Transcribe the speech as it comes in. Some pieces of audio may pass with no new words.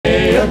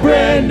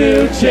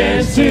new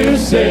chance to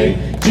say,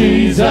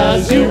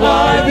 Jesus, you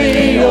are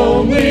the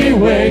only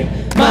way.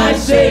 My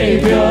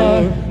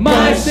Savior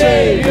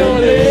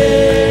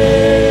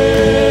lives.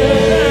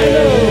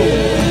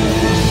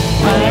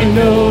 I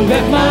know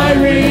that my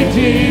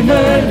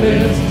Redeemer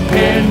lives,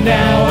 and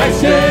now I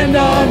stand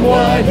on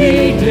what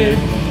He did.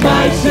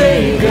 My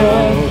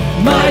Savior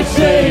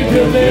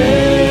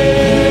lives.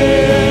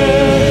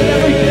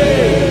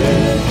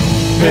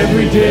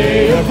 Every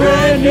day a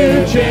brand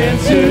new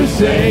chance to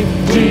say,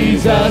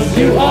 Jesus,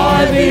 you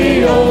are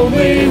the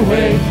only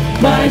way.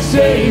 My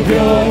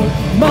Savior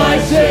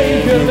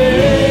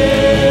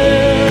lives.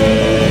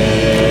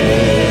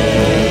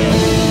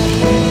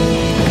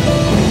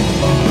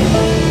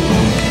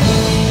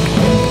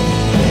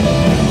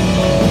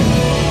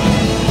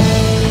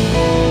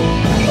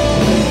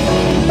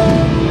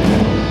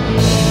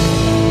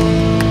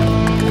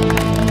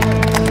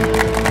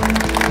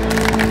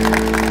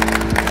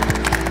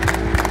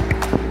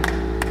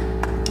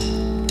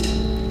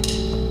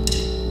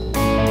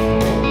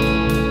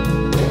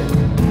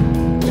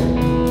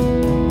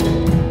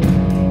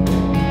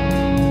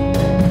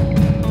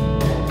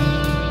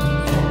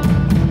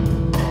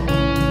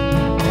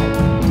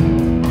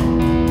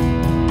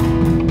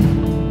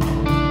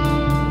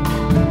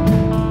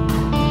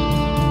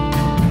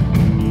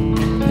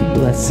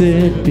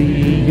 Blessed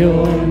be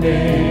your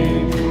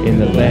name in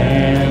the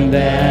land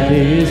that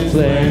is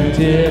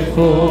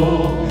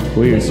plentiful,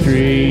 where your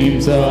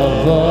streams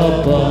of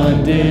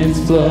abundance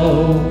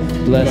flow.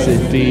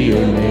 Blessed be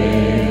your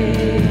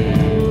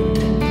name.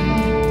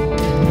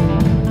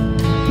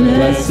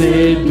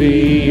 Blessed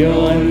be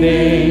your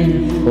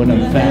name when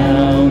I'm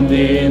found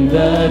in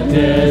the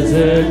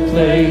desert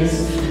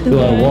place.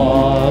 Though I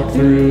walk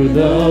through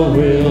the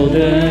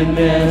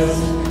wilderness,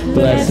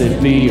 blessed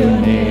be your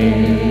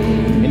name.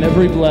 In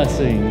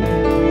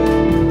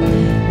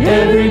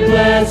every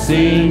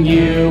blessing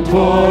you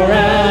pour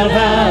out,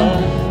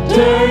 I'll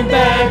turn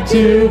back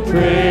to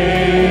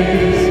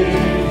praise.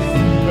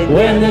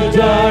 When the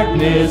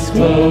darkness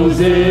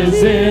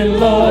closes in,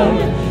 Lord,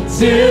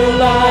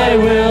 still I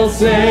will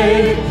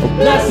say,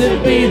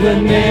 blessed be the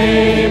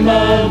name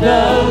of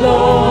the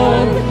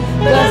Lord.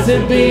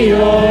 Blessed be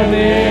your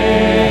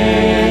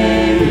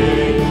name.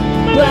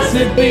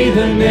 Blessed be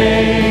the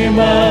name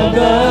of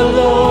the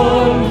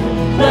Lord.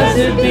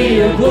 Blessed be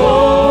your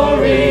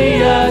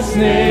glorious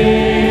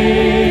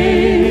name.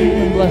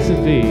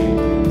 Blessed be.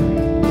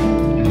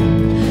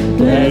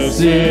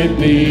 Blessed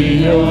be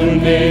your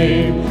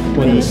name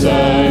when the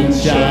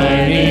sun's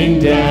shining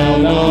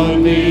down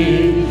on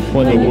me,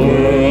 when the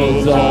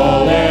world's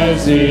all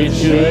as it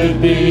should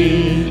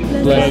be.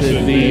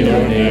 Blessed be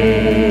your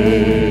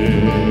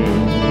name.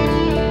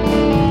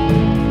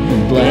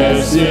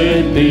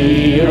 Blessed be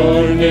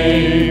your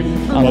name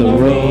on the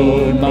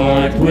road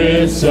marked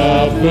with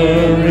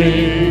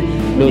suffering,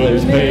 though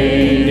there's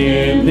pain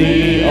in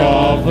the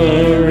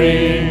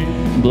offering.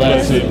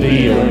 Blessed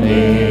be your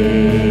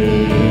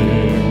name.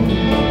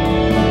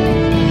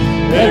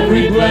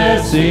 Every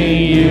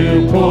blessing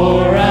you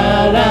pour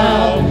out,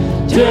 I'll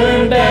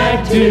turn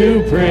back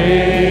to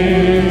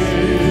praise.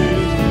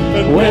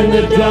 When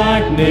the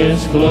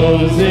darkness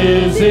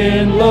closes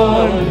in,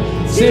 Lord,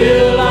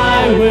 still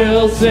I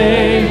will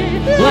say,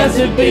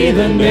 blessed be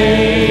the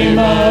name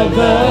of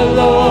the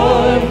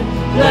Lord.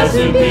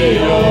 Blessed be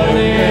your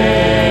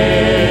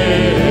name.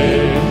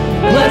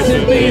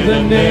 Blessed be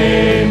the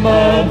name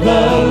of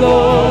the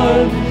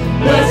Lord.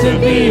 Blessed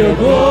be your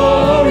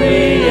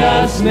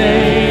glorious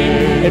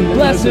name. And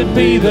blessed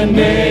be the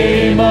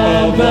name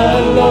of the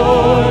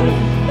Lord.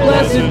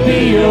 Blessed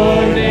be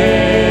your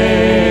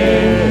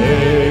name.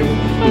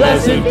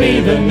 Blessed be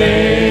the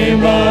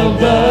name of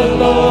the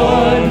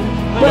Lord.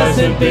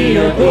 Blessed be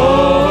your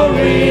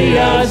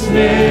glorious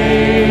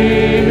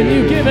name. And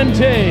you give and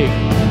take.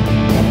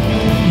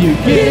 You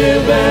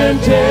give and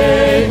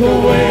take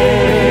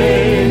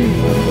away.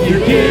 You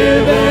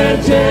give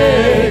and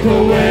take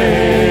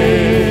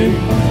away.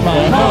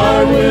 My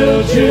heart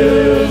will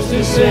choose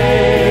to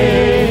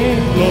say,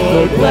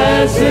 Lord,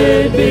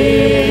 blessed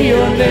be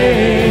your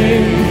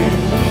name.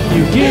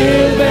 You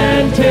give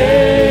and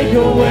take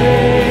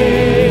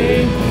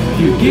away.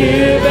 You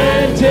give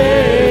and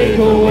take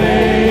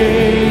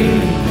away.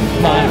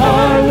 My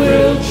heart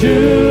will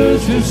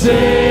choose to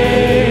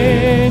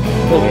say,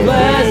 oh,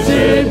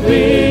 blessed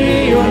be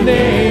your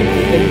name.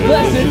 And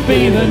blessed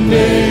be the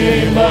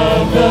name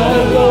of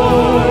the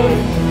Lord.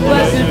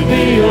 Blessed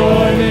be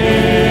your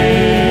name.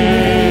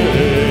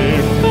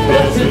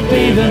 Blessed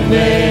be the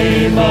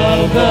name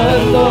of the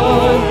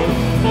Lord.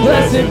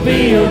 Blessed be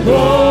your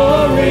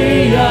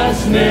glorious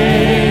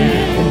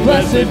name.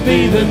 Blessed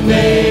be the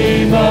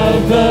name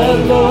of the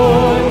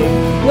Lord.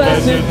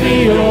 Blessed be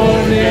your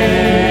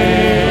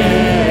name.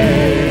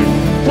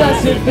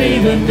 Blessed be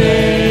the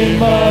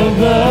name of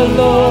the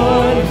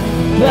Lord.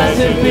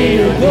 Blessed be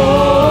your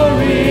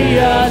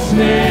glorious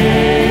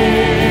name.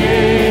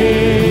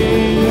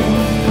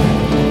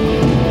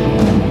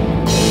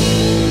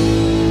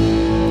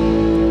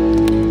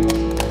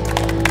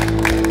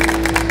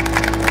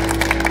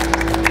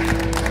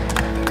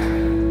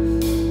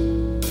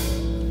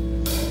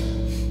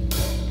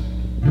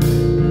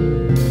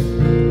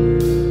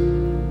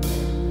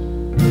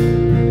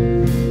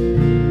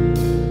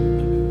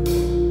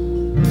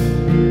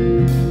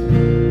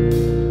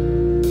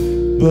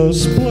 the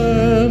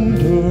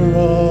splendor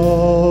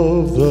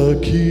of the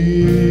King,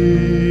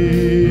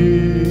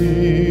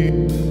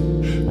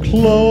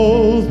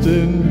 clothed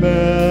in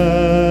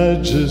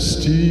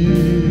majesty.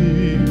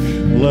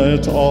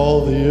 Let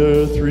all the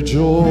earth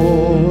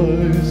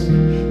rejoice,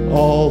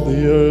 all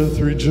the earth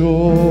rejoice.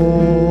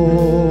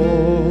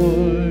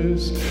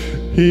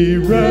 He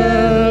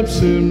wraps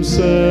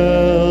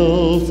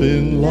himself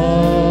in light,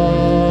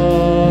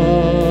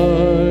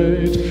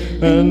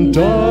 and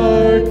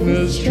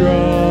darkness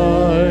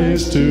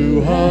tries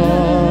to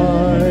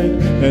hide,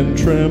 and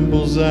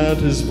trembles at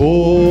his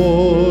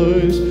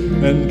voice,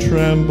 and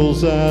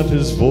trembles at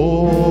his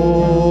voice.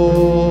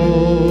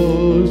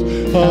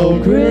 How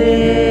great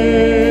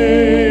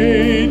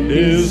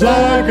is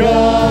our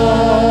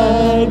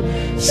God!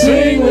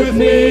 Sing with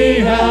me,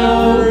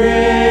 how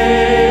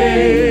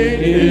great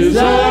is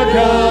our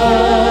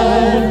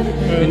God!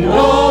 And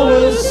all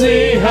will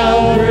see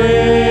how great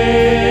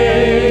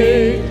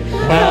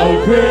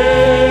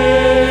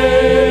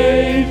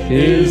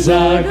is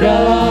our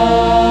God.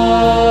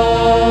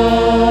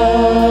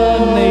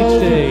 Age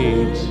to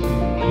age,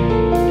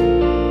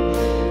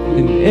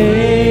 and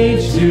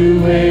age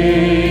to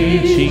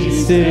age he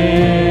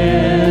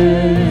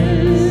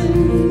stands,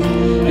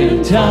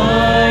 and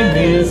time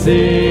is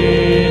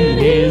in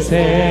his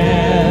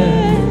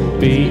hand,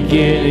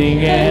 beginning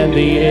and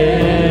the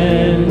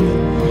end,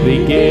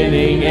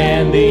 beginning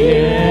and the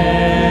end.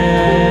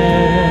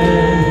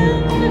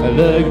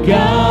 The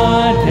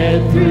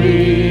Godhead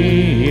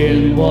three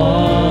in one,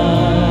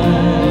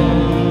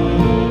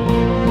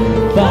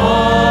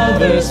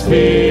 Father,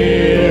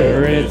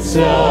 Spirit,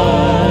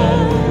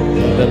 Son,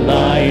 the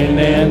Lion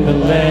and the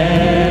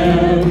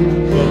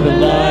Lamb, the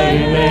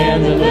Lion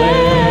and the Lamb.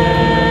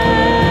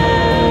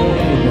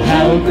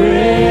 How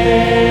great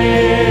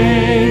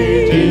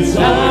is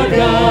our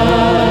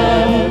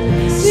God!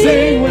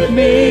 Sing with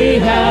me,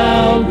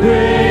 how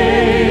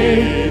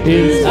great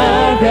is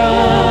our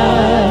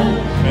God!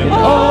 And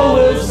all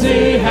will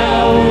see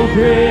how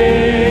great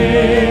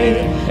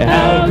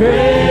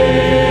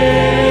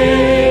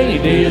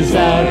is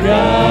our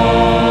God.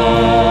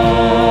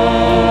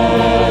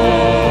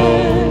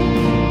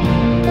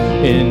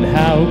 And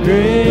how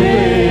great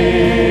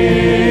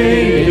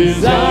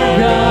is our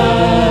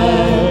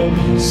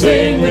God!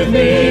 Sing with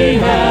me,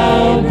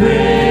 how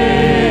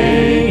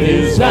great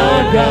is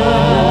our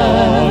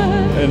God!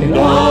 And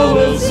all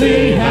will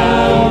see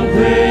how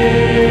great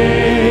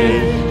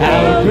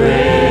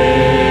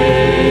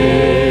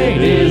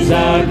is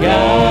our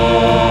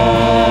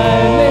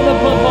God. Name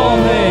above all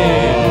names.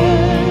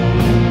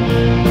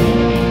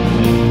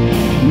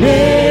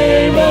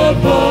 Name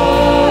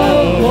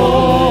above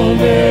all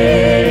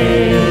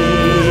names.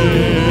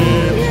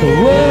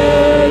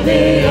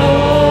 Worthy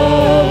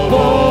of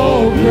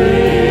all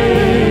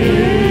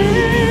praise.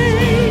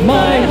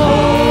 My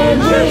heart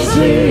will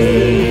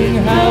sing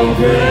how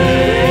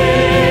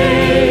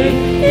great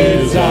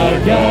is our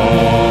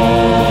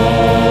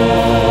God.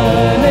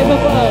 Name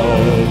above.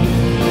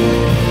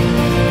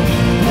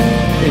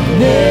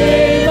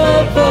 Name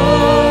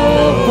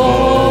above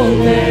all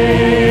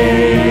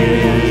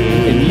names,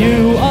 and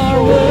you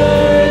are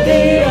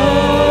worthy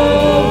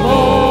of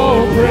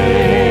all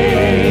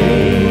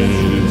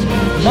praise.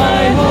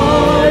 My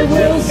heart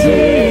will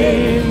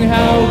sing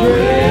how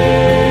great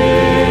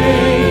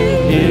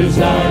is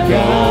our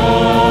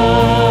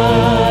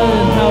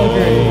God. How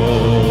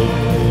great,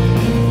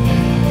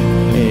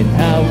 and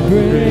how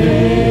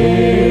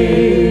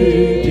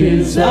great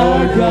is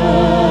our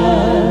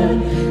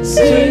God!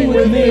 Sing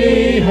with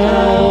me,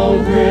 how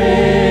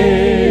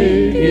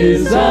great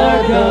is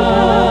our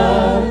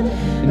God!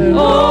 And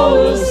all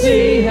will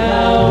see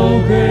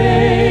how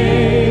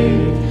great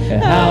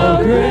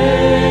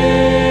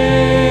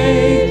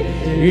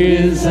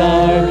is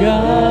our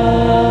God.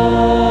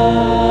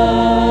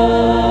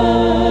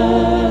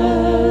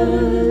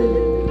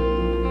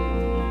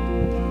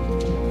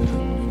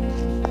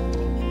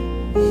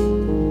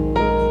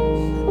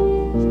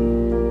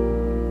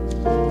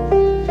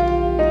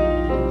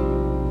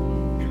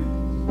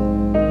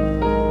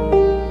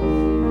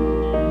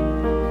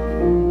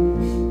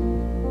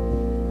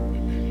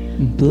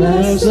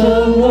 Bless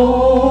the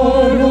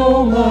Lord,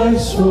 oh my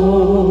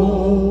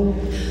soul,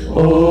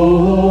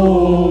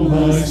 oh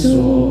my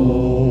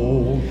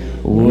soul,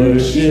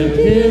 worship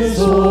his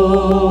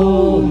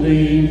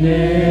holy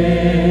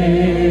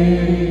name.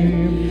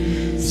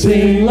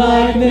 Sing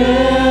like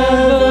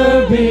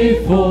never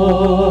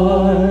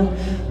before,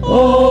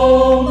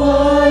 oh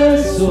my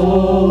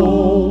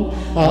soul,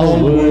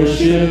 I'll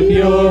worship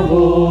your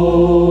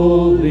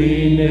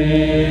holy name.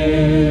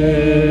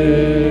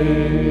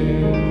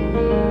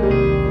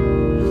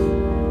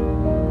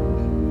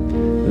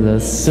 The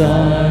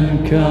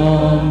sun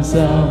comes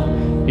up,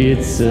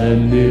 it's a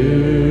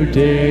new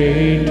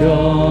day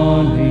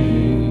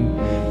dawning.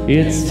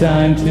 It's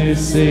time to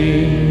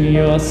sing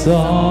your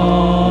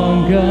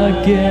song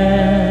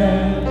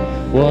again.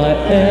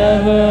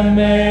 Whatever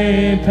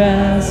may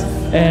pass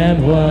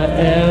and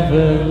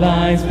whatever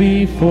lies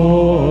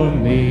before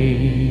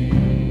me,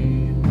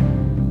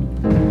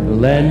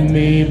 let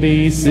me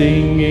be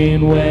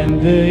singing when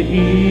the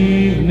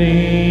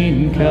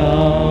evening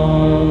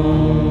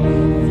comes.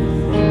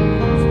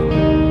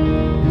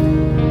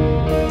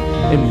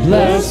 And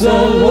bless the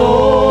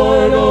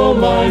Lord, oh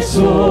my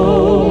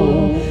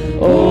soul,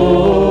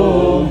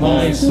 oh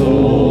my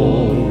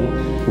soul,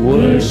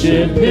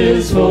 worship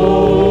His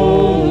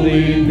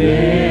holy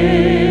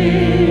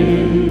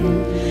name.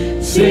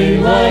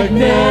 Sing like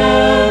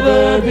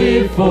never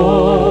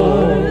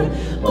before,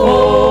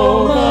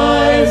 oh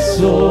my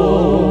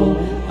soul,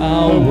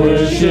 I'll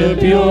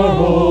worship your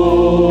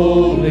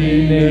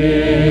holy name.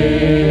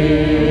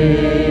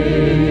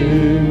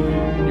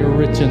 You're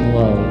rich in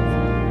love.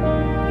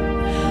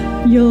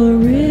 You're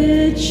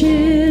rich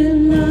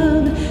in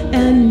love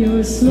and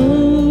you're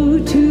slow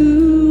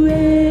to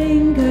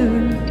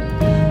anger.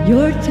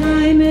 Your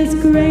time is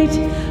great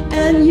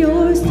and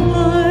your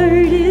heart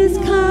is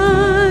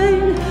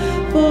kind.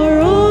 For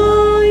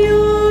all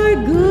your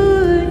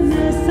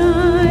goodness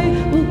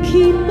I will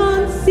keep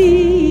on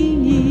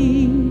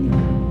singing.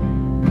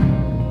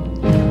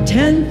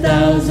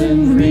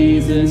 10,000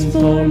 reasons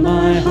for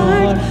my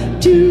heart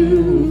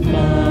to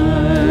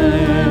find.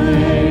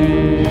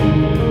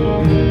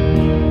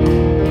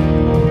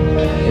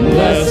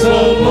 Bless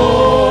the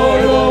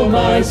Lord, oh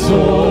my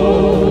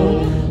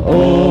soul,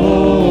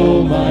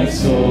 oh my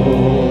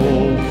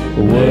soul,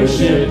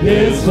 worship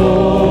His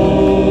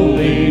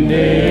holy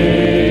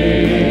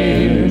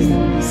name.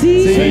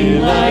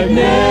 Sing like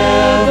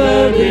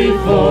never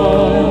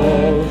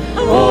before,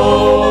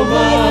 oh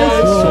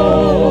my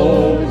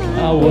soul,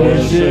 I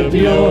worship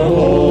your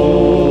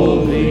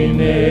holy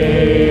name.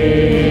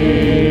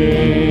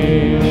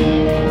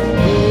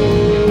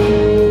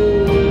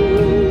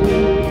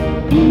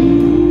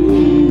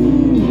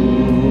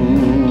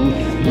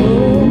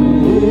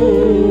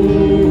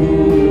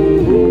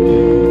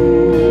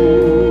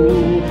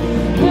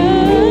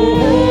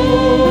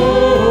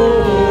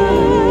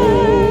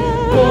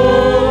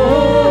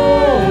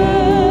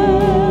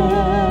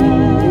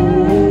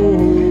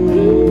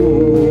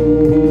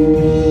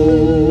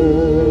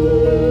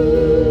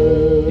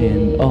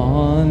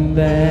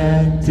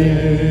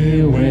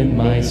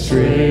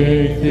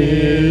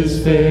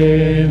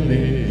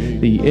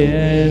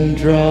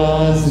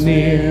 Draws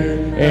near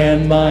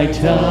and my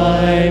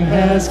time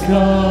has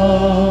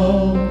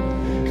come.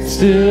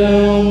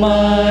 Still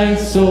my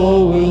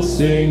soul will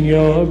sing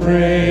your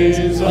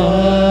praise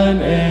unending.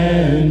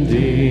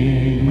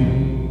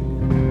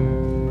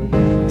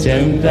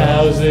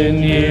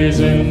 10,000 years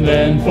and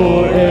then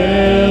forevermore,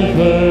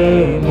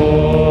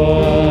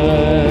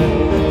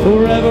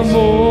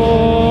 forevermore.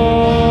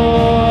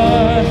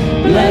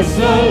 Bless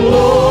the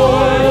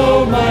Lord,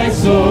 oh my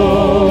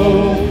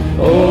soul,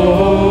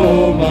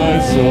 oh my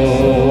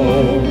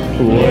soul,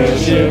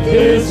 worship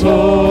His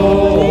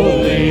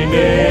holy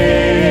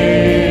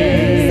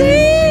name.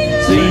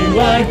 Sing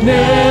like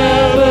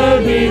never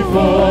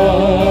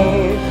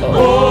before,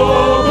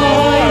 oh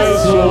my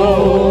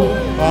soul,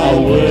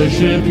 I'll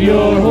worship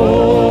your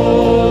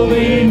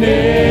holy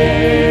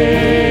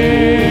name.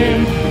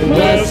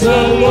 Bless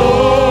the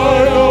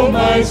Lord, oh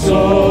my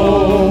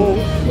soul,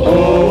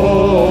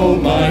 oh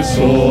my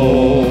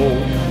soul,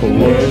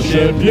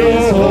 worship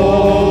your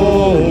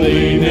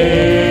holy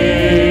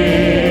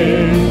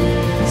name.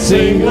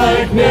 Sing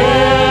like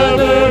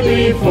never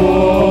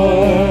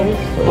before,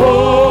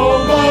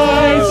 oh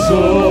my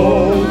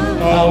soul,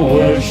 I'll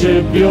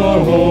worship your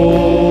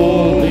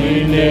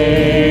holy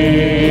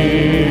name.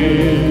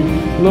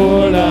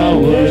 Lord,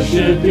 I'll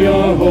worship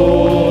your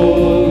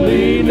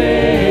holy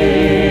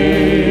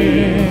name.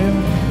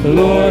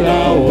 Lord,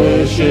 I'll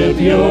worship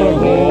your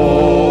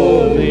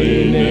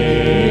holy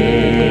name.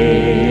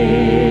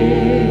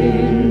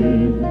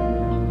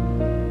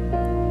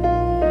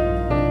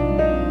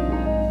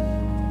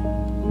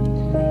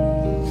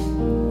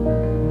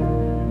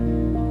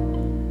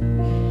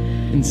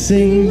 And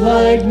sing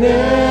like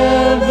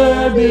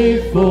never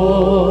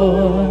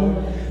before,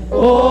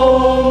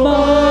 oh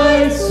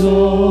my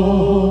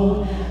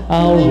soul,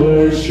 I'll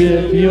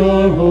worship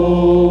your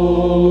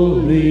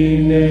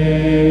holy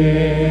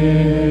name.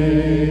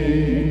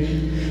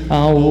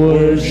 I'll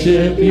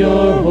worship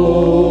your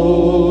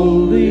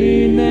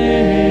holy name.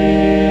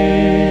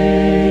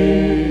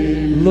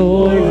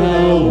 Lord,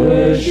 I'll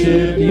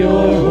worship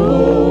your holy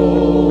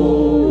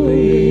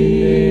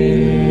name.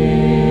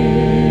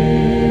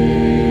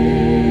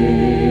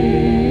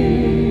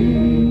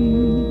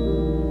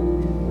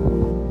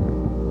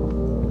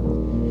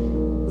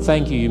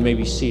 Thank you. You may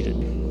be seated.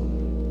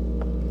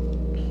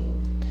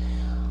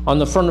 On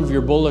the front of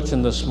your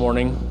bulletin this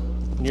morning,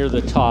 near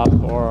the top,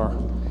 are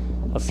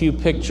a few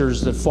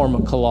pictures that form a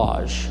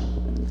collage.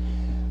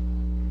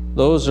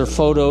 Those are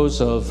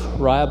photos of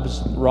Rob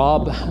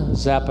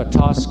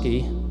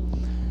Zapatowski,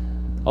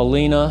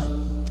 Alina,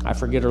 I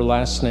forget her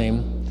last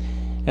name,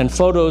 and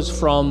photos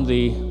from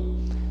the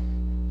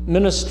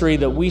ministry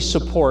that we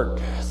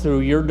support through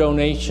your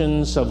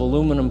donations of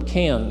aluminum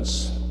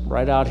cans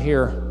right out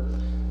here,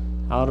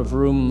 out of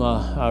room,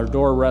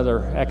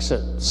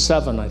 exit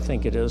 7, I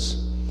think it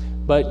is.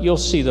 But you'll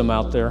see them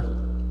out there.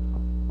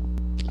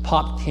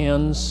 pop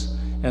cans,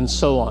 and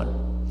so on.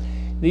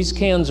 These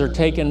cans are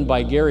taken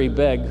by Gary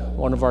Begg,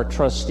 one of our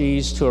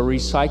trustees, to a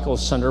recycle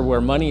center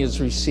where money is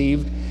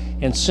received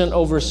and sent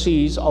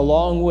overseas,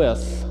 along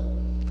with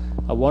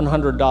a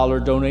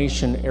 $100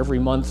 donation every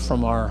month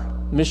from our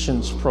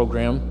missions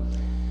program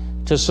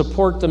to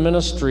support the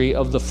ministry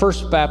of the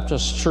First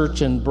Baptist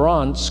Church in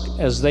Bronsk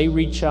as they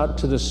reach out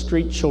to the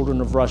street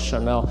children of Russia.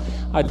 Now,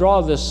 I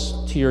draw this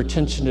to your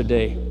attention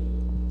today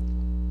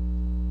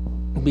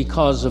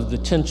because of the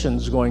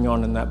tensions going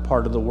on in that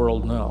part of the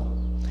world now.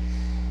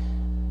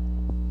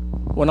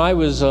 When I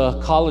was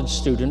a college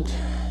student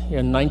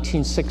in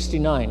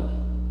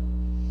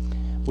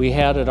 1969, we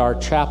had at our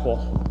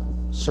chapel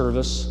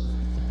service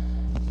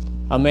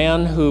a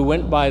man who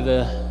went by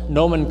the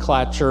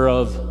nomenclature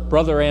of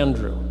Brother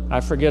Andrew.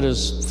 I forget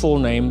his full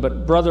name,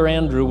 but Brother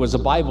Andrew was a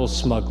Bible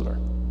smuggler.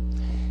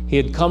 He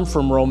had come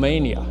from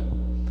Romania,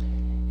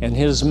 and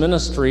his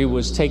ministry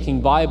was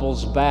taking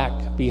Bibles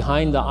back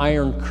behind the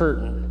Iron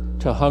Curtain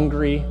to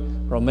Hungary,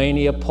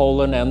 Romania,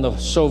 Poland, and the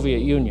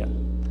Soviet Union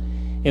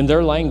in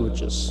their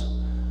languages,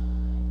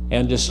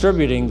 and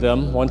distributing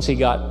them once he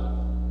got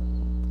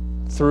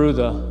through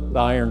the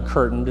Iron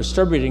Curtain,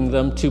 distributing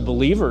them to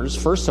believers,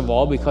 first of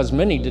all, because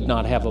many did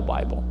not have a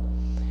Bible,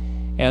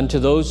 and to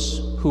those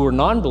who were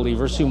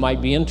non-believers who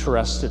might be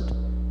interested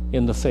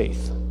in the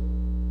faith.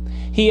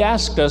 He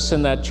asked us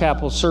in that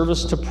chapel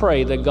service to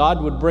pray that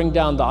God would bring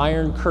down the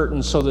Iron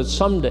Curtain so that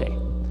someday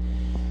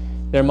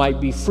there might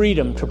be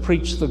freedom to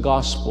preach the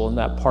gospel in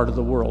that part of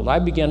the world. I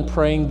began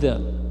praying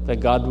then that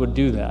God would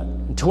do that.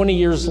 And 20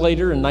 years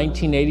later, in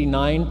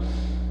 1989,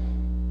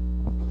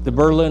 the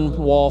Berlin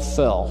Wall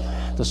fell.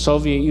 The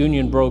Soviet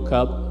Union broke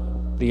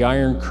up. The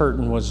Iron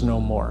Curtain was no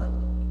more.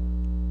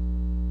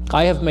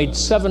 I have made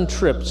 7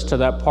 trips to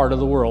that part of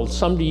the world,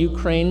 some to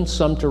Ukraine,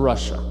 some to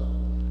Russia.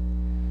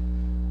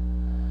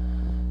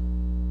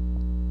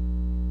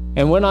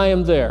 And when I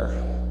am there,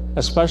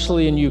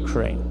 especially in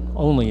Ukraine,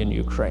 only in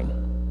Ukraine,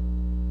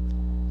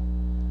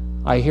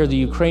 I hear the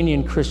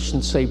Ukrainian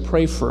Christians say,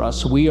 pray for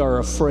us. We are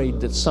afraid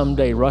that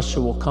someday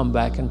Russia will come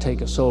back and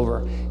take us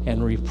over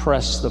and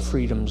repress the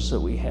freedoms that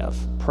we have.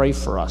 Pray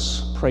for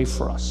us, pray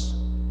for us,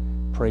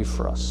 pray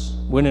for us.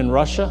 When in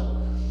Russia,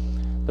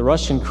 the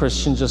Russian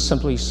Christians just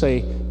simply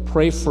say,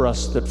 pray for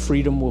us that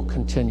freedom will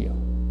continue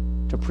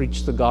to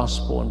preach the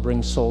gospel and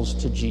bring souls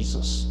to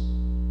Jesus.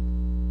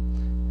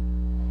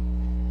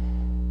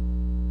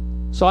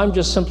 So I'm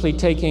just simply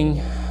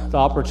taking the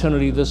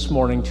opportunity this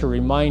morning to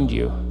remind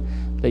you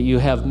that you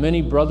have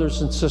many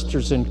brothers and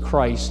sisters in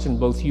Christ in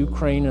both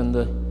Ukraine and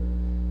the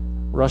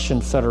Russian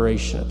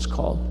Federation, it's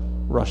called,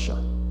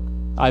 Russia.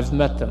 I've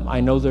met them.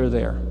 I know they're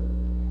there.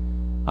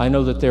 I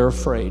know that they're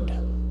afraid.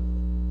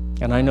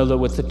 And I know that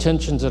with the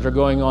tensions that are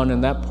going on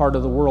in that part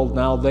of the world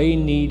now, they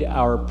need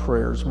our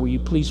prayers. Will you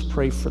please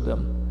pray for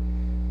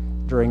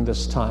them during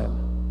this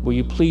time? Will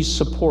you please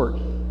support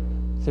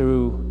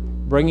through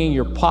bringing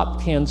your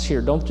pop cans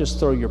here? Don't just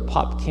throw your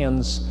pop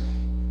cans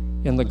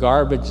in the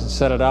garbage and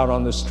set it out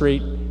on the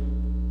street.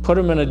 Put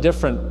them in a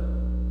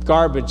different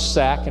garbage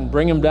sack and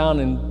bring them down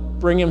and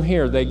bring them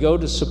here. They go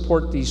to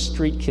support these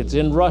street kids.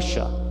 In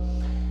Russia,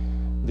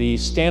 the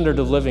standard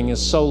of living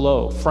is so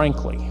low,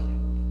 frankly,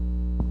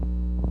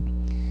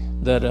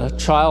 that a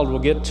child will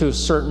get to a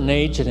certain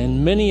age, and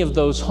in many of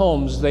those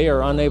homes, they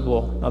are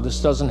unable. Now, this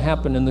doesn't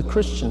happen in the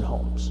Christian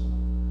homes,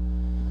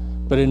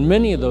 but in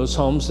many of those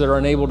homes, they're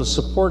unable to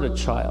support a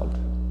child.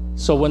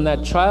 So when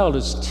that child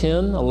is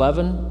 10,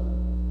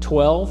 11,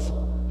 12,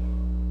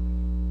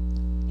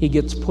 he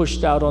gets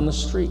pushed out on the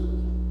street.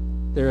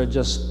 There are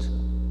just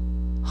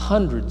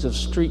hundreds of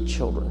street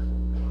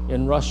children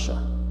in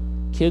Russia,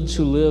 kids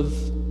who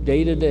live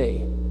day to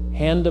day,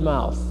 hand to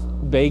mouth,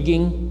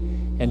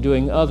 begging and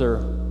doing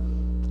other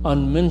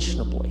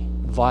unmentionably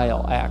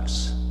vile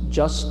acts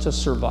just to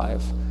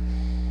survive.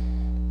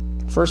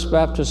 First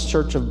Baptist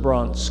Church of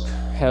Bronsk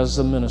has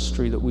the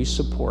ministry that we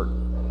support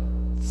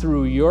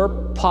through your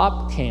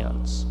pop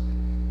cans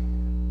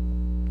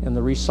and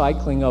the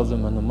recycling of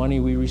them and the money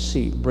we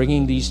receive,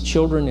 bringing these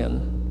children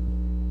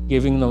in,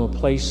 giving them a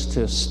place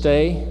to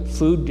stay,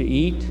 food to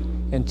eat,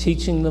 and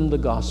teaching them the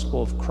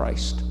gospel of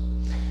Christ.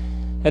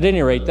 At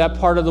any rate, that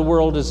part of the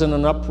world is in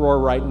an uproar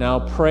right now.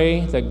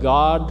 Pray that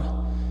God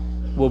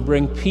will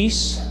bring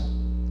peace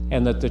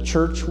and that the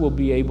church will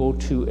be able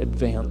to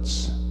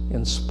advance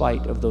in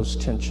spite of those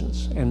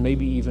tensions, and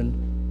maybe even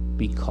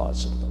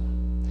because of them.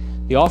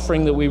 The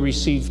offering that we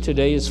receive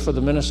today is for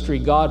the ministry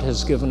God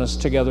has given us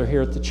together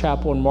here at the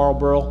chapel in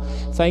Marlborough.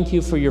 Thank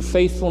you for your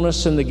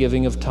faithfulness in the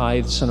giving of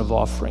tithes and of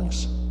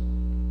offerings.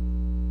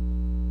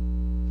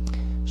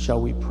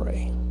 Shall we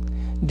pray?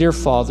 Dear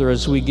Father,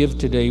 as we give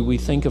today, we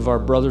think of our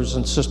brothers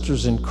and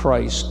sisters in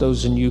Christ,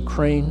 those in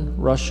Ukraine,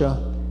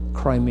 Russia,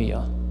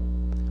 Crimea.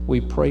 We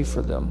pray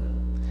for them.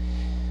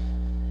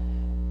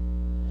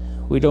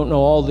 We don't know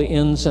all the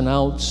ins and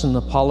outs and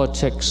the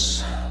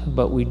politics,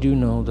 but we do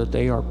know that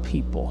they are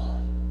people.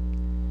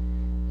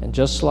 And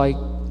just like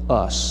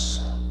us,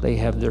 they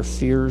have their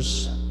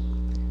fears,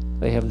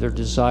 they have their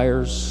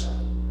desires,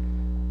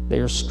 They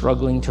are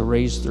struggling to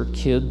raise their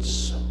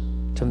kids,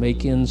 to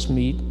make ends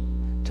meet,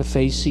 to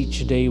face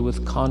each day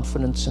with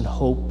confidence and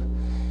hope.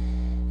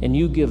 And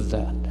you give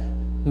that.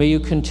 May you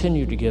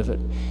continue to give it.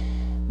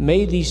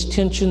 May these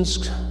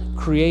tensions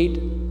create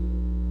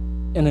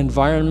an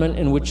environment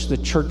in which the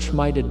church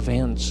might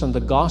advance and the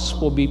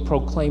gospel be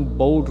proclaimed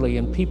boldly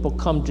and people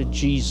come to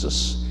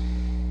Jesus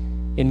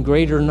in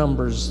greater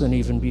numbers than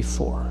even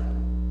before.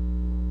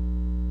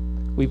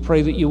 We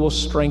pray that you will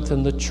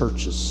strengthen the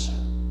churches.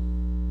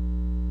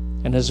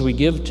 And as we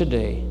give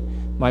today,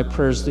 my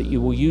prayer is that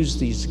you will use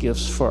these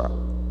gifts for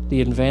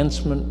the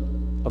advancement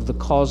of the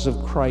cause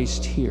of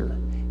Christ here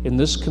in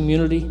this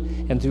community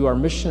and through our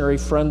missionary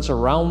friends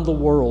around the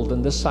world.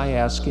 And this I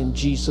ask in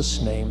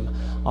Jesus' name,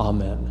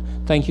 amen.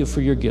 Thank you for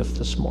your gift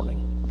this morning.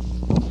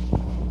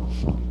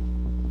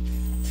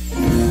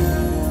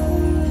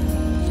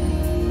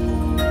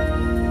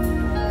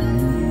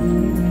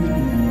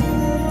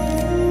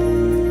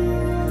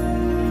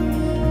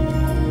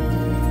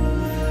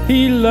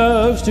 He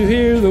loves to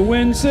hear the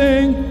wind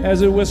sing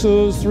as it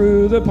whistles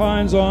through the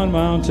pines on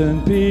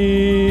mountain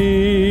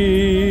peaks.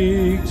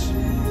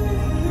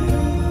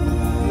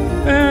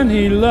 And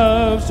he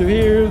loves to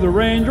hear the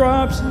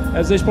raindrops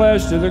as they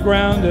splash to the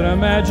ground in a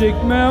magic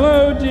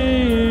melody.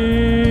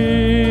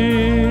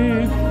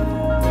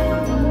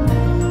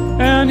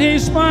 And he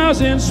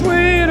smiles in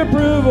sweet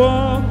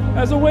approval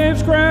as the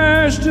waves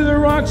crash to the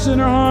rocks in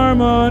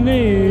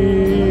harmonies.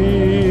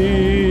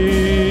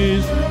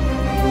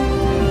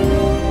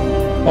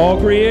 All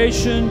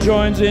creation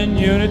joins in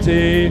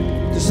unity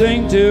to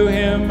sing to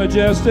him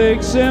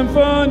majestic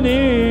symphonies.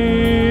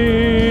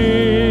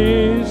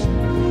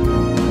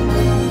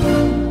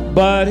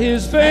 But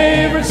his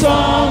favorite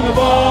song of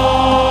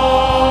all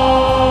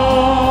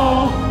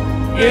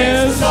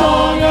is the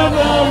song of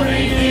the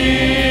redeemed,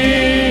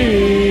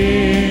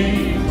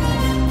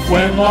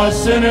 when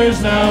lost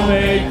sinners now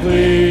made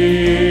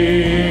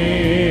clean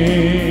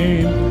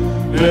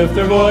lift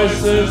their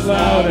voices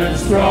loud and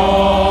strong,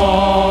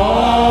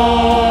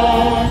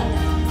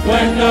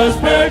 when those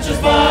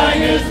purchased by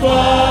his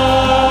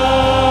blood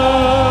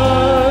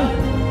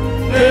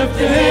lift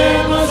to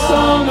him a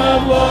song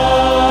of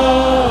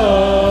love.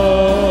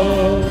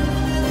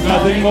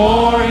 Nothing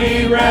more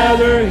he'd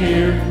rather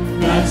hear,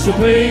 none so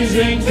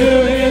pleasing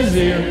to his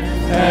ear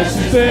as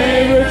his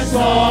favorite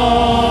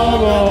song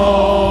of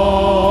all.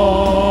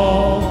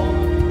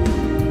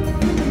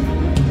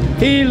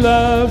 He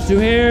loves to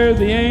hear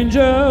the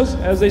angels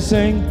as they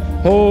sing,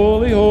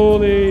 holy,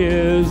 holy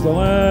is the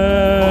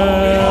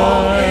Lamb.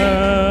 Holy,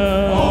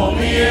 holy,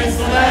 holy is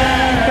the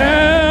Lamb.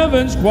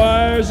 Heaven's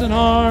choirs in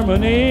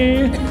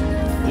harmony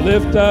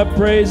lift up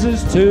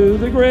praises to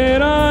the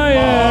great I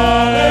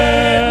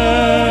am.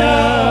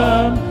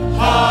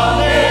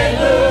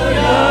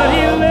 Hallelujah. But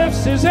he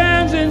lifts his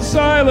hands in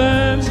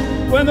silence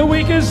when the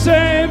weak is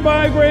saved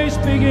by grace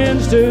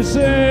begins to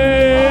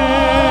sing.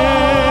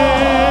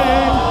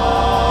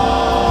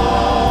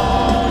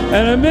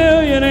 And a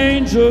million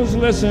angels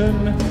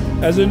listen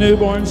as a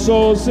newborn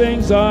soul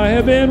sings, I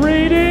have been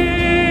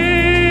redeemed.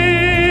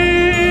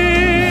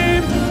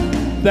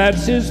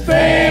 That's his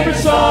favorite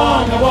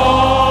song of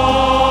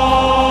all,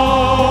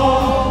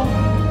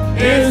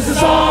 is the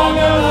song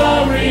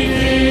of the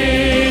redeemed,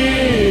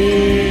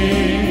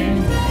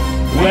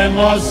 when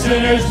lost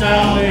sinners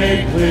now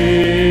made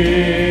clean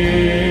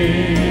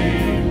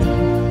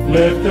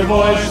lift their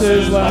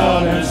voices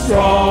loud and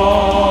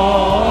strong,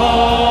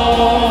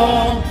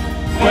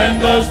 when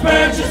those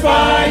purchased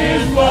by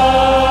his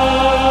blood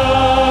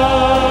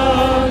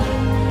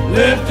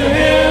lift to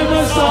him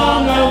a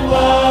song of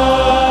love.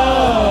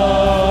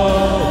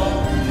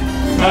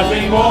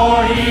 Nothing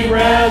more he'd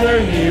rather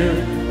hear,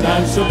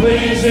 none so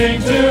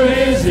pleasing to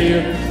his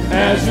ear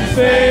as his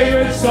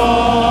favorite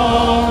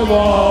song of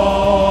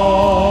all.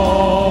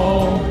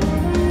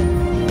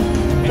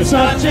 It's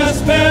not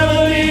just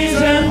melodies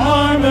and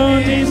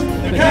harmonies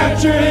that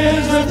capture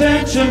his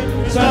attention.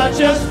 It's not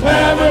just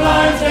clever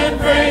lines and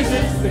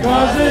phrases that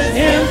causes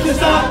him to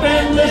stop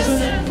and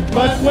listen.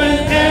 But when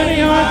any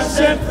heart's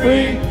set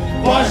free,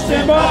 washed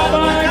and bought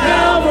by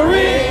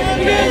Calvary,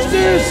 begins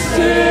to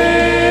sing.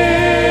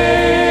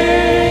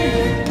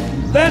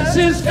 That's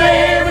his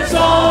favorite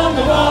song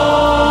of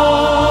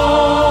all.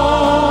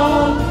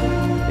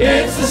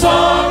 It's the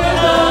song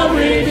of the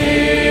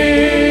redeemed,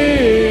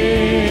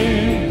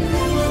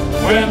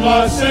 when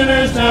lost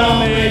sinners now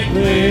made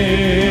clean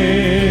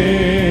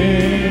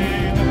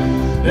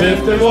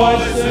lift their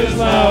voices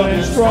loud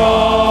and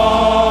strong,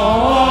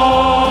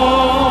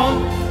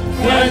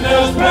 when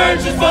those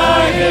purchased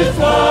by his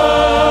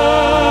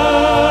blood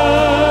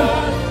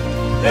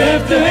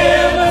lift to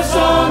him a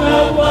song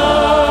of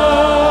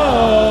love.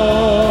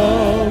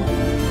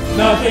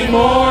 Nothing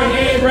more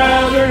he'd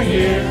rather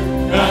hear,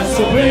 none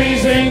so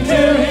pleasing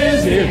to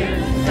his ear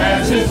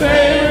as his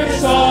favorite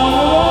song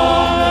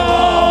of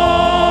all.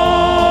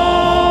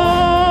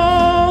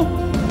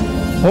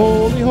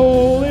 Holy,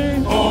 holy,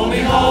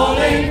 Holy,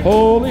 holy,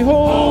 holy,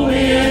 holy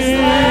is the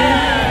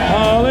Lamb.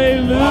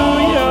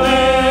 Hallelujah.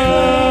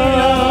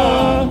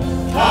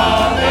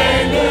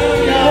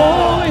 Hallelujah.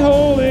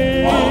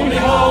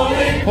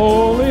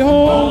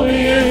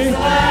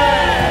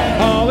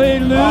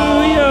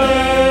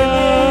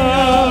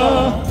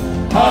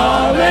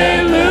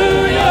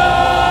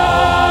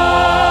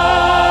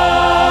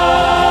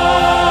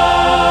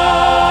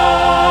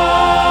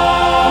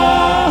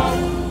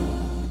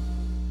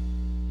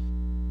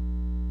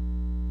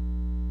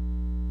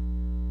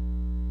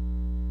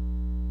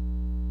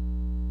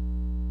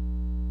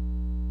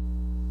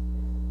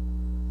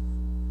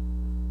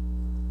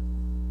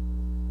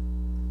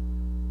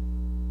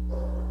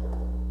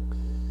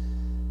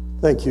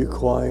 Thank you,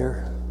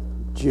 choir.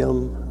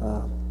 Jim,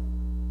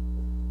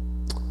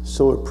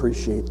 so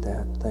appreciate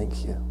that.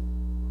 Thank you.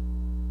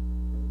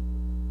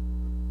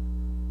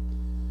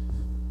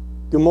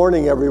 Good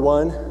morning,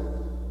 everyone.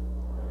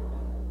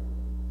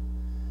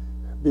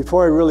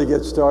 Before I really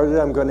get started,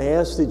 I'm going to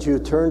ask that you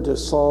turn to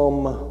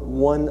Psalm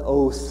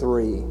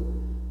 103.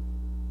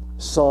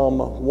 Psalm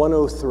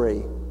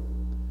 103.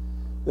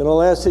 Then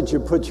I'll ask that you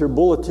put your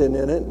bulletin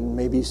in it and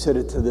maybe set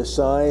it to the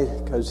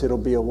side because it'll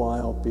be a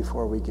while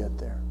before we get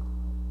there.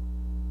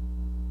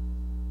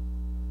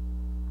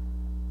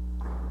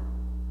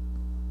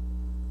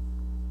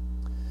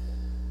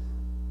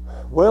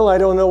 Well, I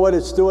don't know what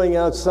it's doing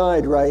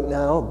outside right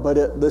now,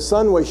 but the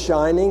sun was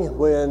shining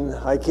when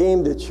I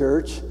came to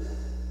church.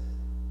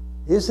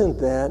 Isn't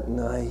that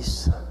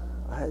nice?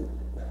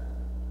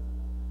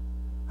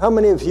 How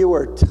many of you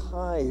are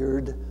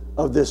tired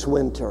of this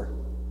winter?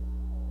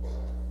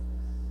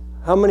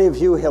 How many of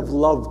you have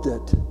loved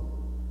it?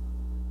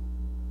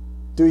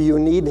 Do you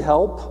need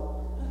help?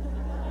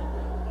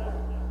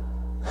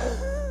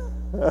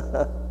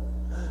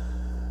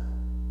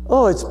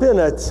 Oh, it's been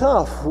a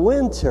tough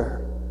winter.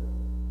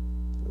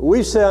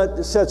 We've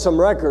set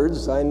some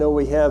records. I know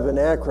we have in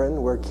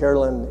Akron, where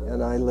Carolyn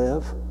and I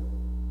live.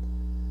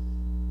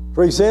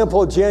 For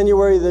example,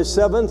 January the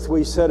 7th,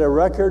 we set a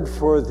record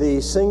for the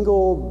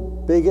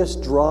single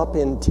biggest drop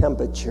in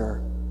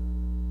temperature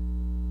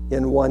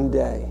in one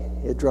day.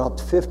 It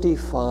dropped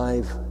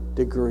 55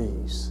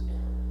 degrees.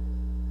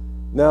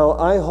 Now,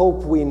 I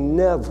hope we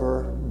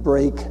never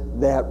break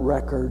that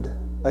record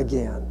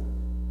again.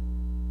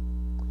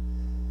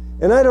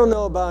 And I don't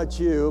know about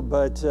you,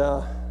 but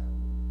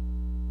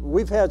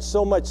we've had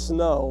so much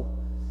snow,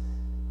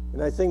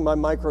 and I think my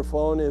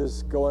microphone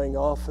is going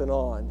off and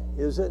on.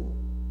 Is it?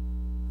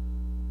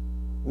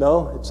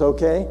 No? It's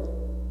okay?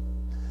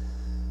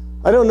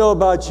 I don't know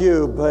about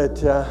you,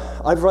 but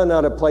I've run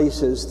out of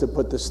places to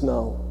put the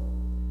snow.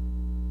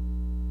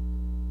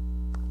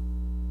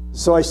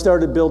 So I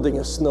started building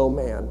a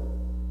snowman.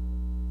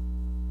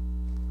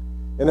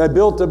 And I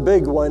built a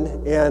big one,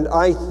 and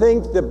I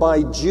think that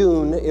by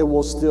June it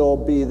will still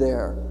be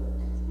there.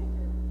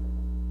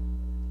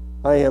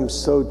 I am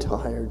so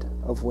tired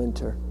of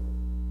winter.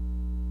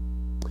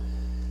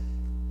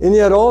 And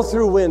yet all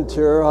through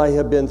winter, I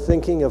have been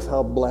thinking of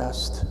how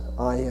blessed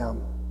I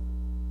am.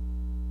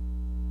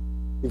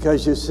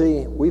 Because you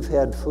see, we've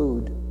had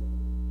food.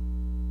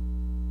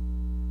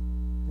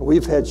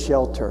 We've had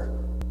shelter.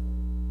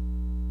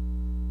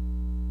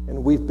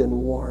 And we've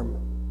been warm.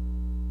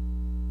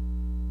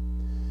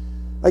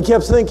 I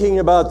kept thinking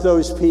about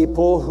those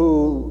people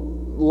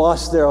who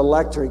lost their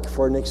electric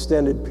for an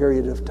extended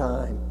period of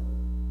time.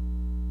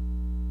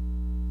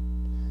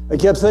 I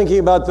kept thinking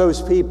about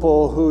those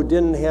people who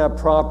didn't have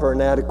proper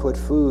and adequate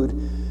food,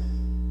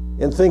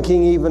 and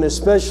thinking even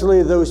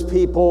especially those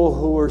people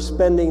who were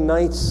spending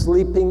nights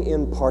sleeping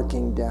in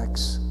parking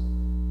decks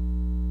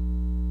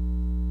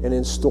and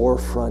in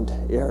storefront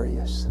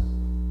areas.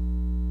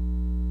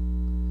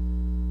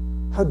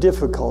 How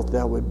difficult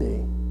that would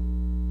be.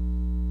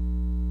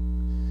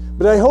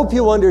 But I hope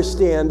you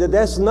understand that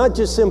that's not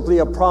just simply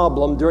a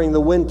problem during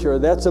the winter.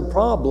 That's a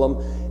problem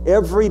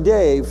every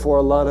day for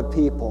a lot of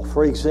people.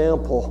 For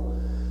example,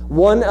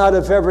 1 out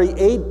of every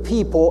 8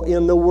 people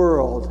in the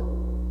world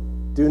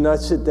do not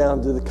sit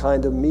down to the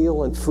kind of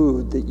meal and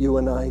food that you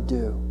and I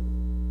do.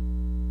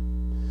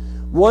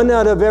 1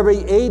 out of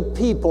every 8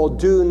 people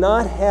do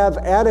not have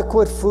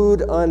adequate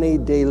food on a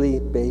daily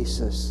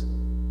basis.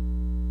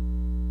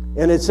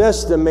 And it's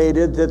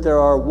estimated that there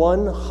are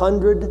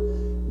 100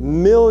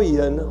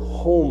 million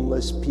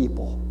homeless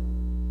people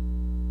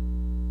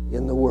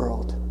in the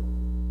world.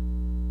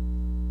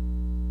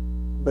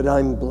 But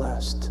I'm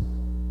blessed.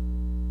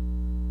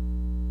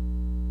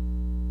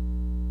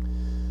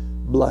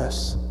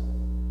 Blessed,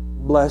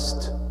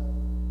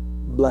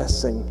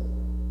 blessing.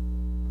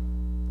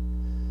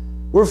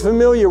 We're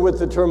familiar with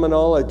the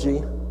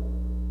terminology.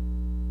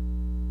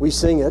 We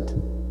sing it.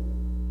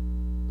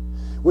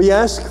 We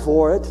ask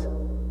for it.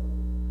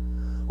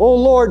 Oh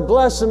Lord,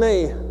 bless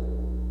me.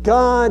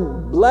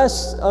 God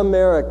bless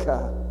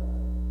America.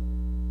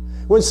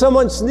 When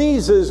someone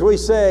sneezes, we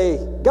say,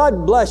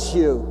 God bless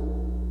you.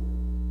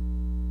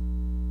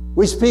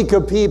 We speak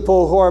of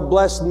people who are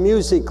blessed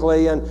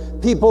musically and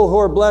people who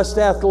are blessed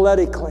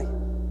athletically.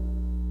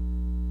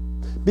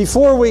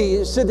 Before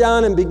we sit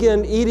down and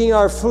begin eating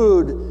our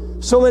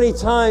food, so many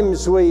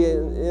times we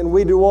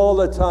do all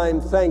the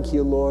time, thank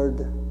you, Lord.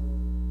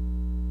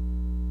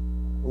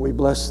 We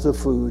bless the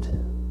food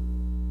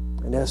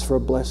and ask for a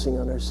blessing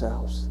on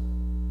ourselves.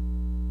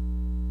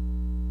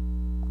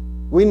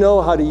 We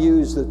know how to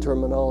use the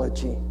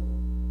terminology.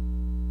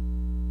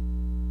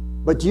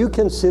 But do you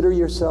consider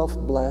yourself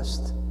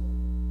blessed?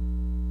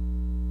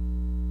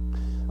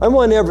 I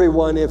want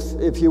everyone,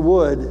 if you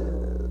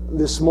would,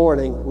 this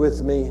morning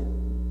with me,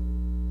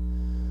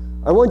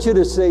 I want you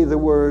to say the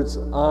words,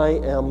 I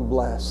am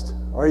blessed.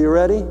 Are you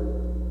ready?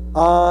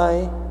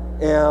 I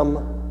am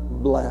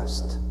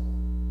blessed.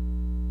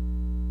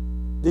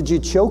 Did you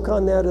choke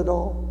on that at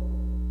all?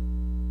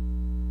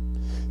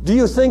 Do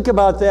you think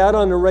about that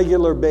on a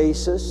regular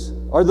basis?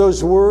 Are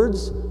those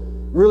words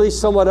really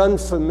somewhat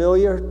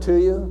unfamiliar to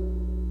you?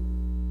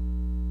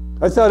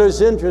 I thought it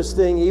was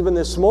interesting even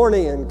this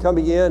morning and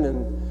coming in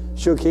and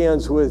shook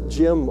hands with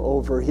Jim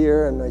over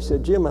here, and I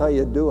said, Jim, how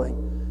you doing?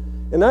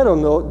 And I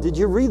don't know, did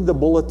you read the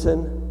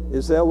bulletin?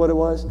 Is that what it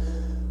was?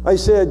 I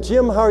said,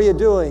 Jim, how are you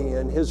doing?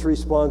 And his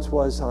response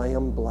was, I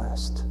am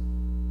blessed.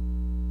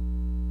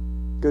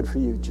 Good for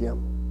you,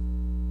 Jim.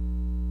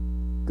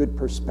 Good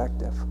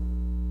perspective.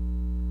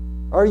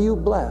 Are you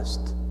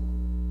blessed?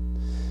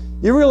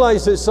 You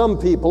realize that some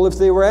people, if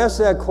they were asked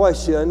that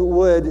question,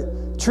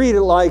 would treat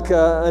it like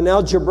an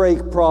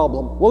algebraic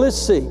problem. Well,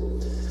 let's see.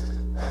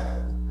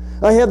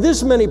 I have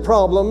this many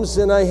problems,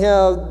 and I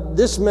have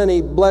this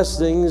many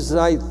blessings,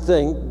 I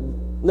think,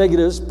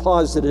 negatives,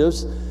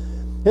 positives.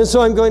 And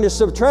so I'm going to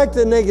subtract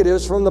the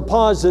negatives from the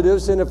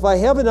positives, and if I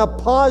have enough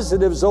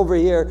positives over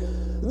here,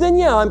 then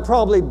yeah, I'm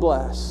probably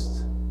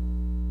blessed.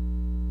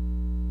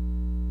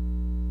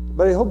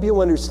 But I hope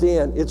you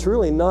understand, it's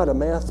really not a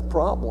math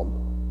problem.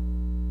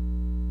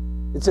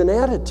 It's an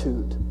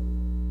attitude.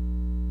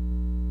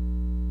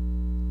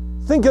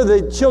 Think of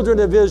the children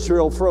of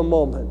Israel for a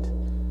moment.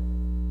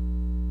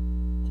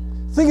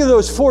 Think of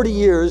those 40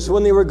 years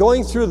when they were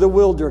going through the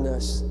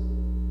wilderness.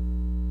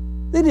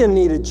 They didn't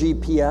need a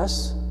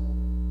GPS.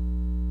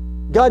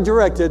 God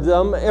directed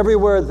them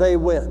everywhere they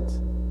went.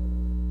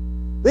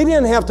 They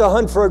didn't have to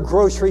hunt for a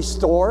grocery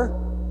store.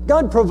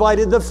 God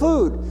provided the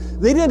food.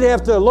 They didn't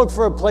have to look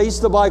for a place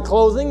to buy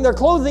clothing. Their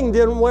clothing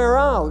didn't wear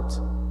out.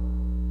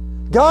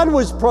 God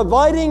was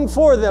providing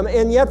for them,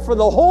 and yet for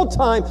the whole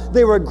time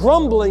they were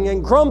grumbling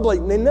and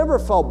grumbling. They never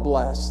felt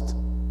blessed.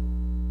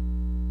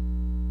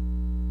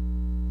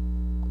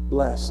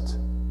 Blessed.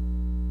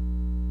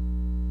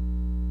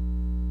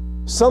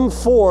 Some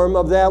form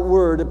of that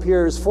word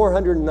appears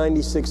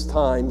 496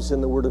 times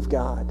in the Word of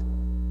God.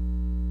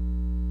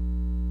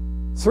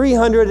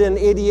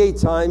 388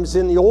 times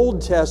in the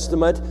Old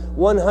Testament,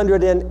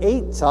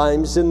 108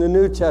 times in the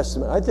New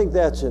Testament. I think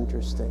that's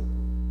interesting.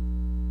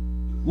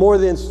 More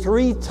than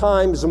 3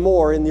 times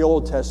more in the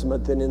Old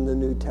Testament than in the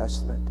New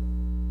Testament.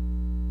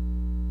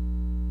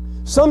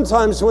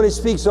 Sometimes when it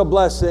speaks of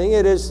blessing,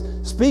 it is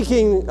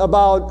speaking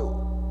about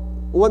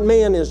what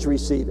man is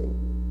receiving.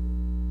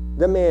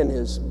 The man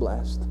is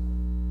blessed.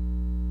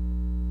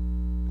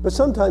 But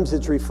sometimes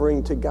it's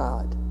referring to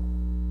God.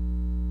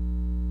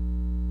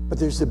 But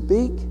there's a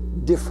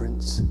big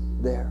difference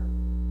there.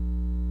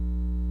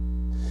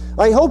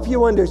 I hope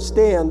you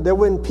understand that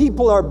when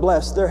people are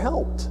blessed, they're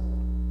helped.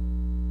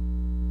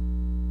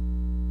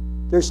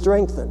 They're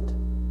strengthened.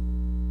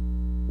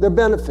 They're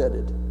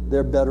benefited.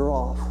 They're better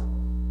off.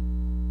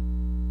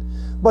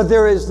 But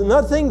there is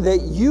nothing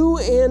that you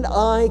and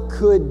I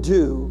could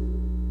do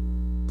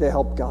to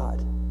help God.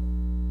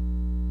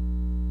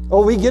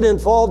 Oh, we get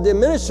involved in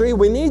ministry,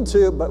 we need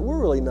to, but we're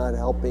really not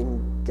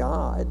helping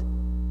God.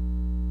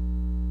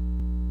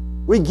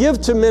 We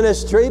give to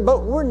ministry,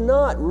 but we're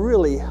not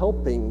really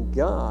helping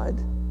God.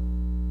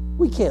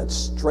 We can't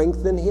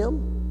strengthen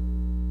Him.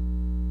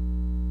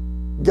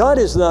 God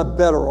is not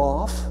better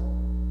off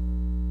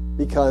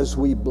because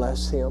we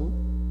bless Him.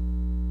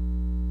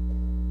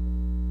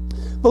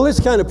 But let's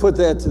kind of put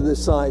that to the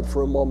side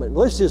for a moment.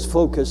 Let's just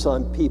focus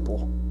on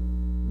people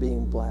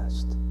being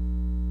blessed.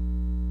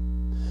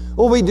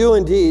 Well, we do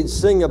indeed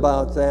sing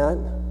about that.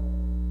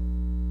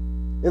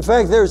 In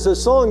fact, there's a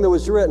song that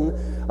was written,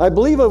 I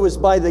believe it was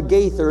by the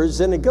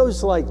Gaithers, and it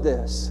goes like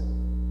this.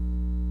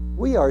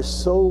 We are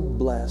so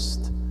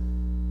blessed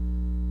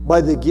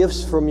by the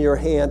gifts from your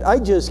hand. I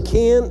just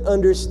can't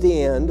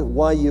understand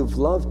why you've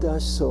loved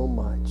us so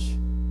much.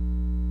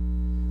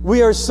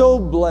 We are so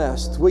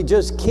blessed. We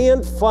just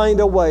can't find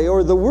a way,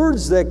 or the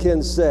words that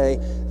can say,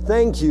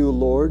 thank you,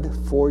 Lord,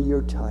 for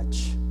your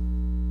touch.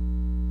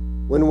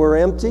 When we're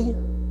empty,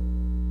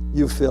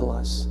 you fill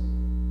us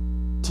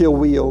till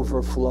we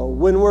overflow.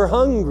 When we're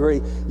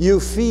hungry, you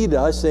feed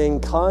us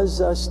and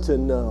cause us to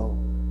know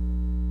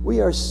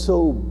we are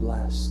so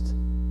blessed.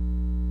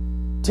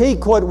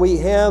 Take what we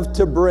have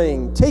to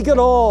bring. Take it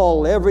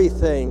all,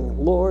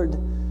 everything. Lord,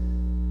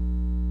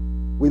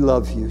 we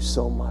love you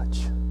so much.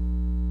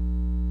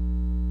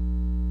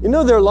 You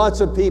know, there are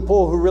lots of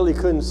people who really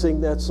couldn't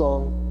sing that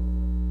song.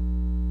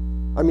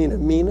 I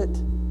mean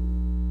it.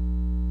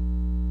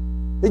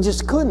 They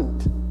just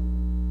couldn't.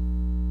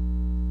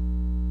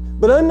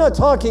 But I'm not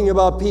talking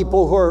about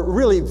people who are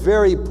really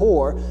very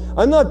poor.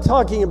 I'm not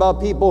talking about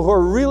people who are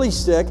really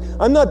sick.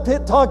 I'm not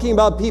talking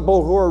about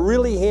people who are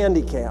really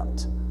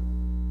handicapped.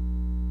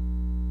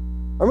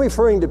 I'm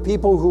referring to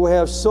people who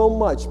have so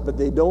much, but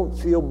they don't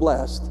feel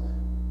blessed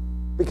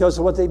because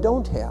of what they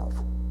don't have.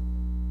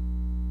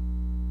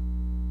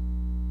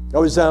 I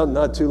was out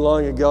not too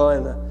long ago,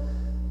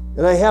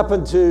 and I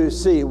happened to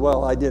see,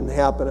 well, I didn't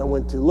happen, I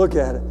went to look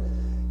at it.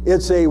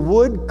 It's a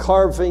wood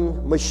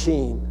carving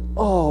machine.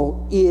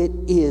 Oh, it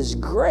is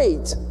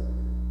great.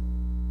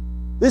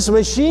 This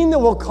machine that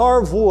will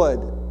carve wood.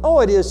 Oh,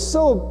 it is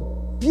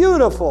so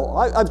beautiful.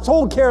 I've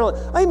told Carolyn,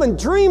 I even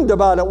dreamed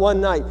about it one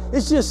night.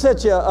 It's just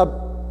such a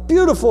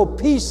beautiful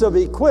piece of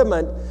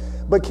equipment.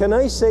 But can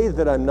I say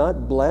that I'm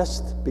not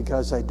blessed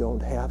because I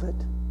don't have it?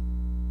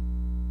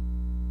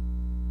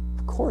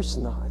 Of course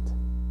not.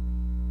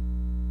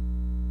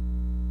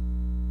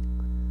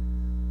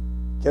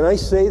 Can I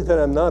say that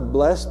I'm not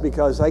blessed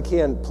because I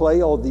can't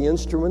play all the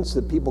instruments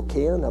that people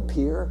can up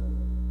here?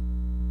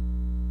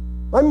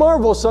 I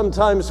marvel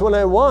sometimes when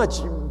I watch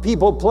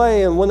people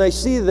play and when I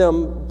see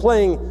them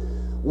playing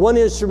one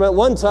instrument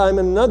one time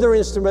and another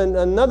instrument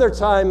another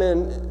time,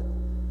 and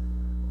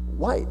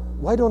why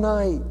don't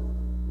I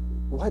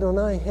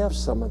have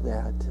some of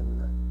that?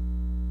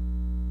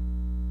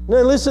 And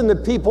I listen to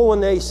people when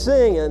they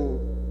sing, and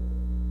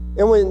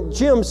when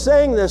Jim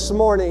sang this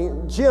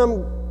morning,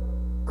 Jim,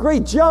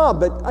 great job,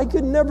 but I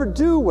could never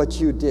do what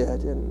you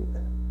did.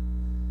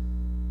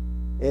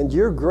 And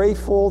you're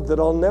grateful that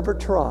I'll never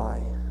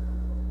try.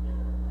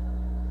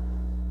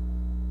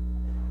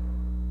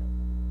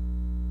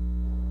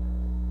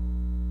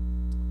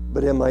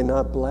 But am I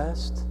not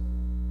blessed?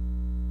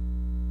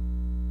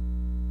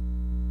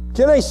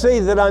 Can I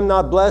say that I'm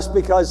not blessed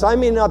because I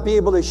may not be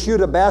able to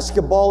shoot a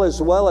basketball as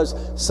well as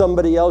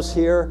somebody else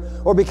here,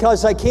 or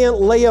because I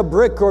can't lay a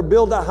brick or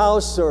build a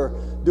house or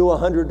do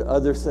 100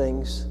 other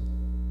things?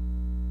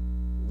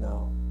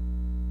 No.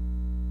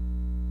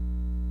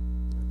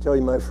 I tell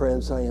you, my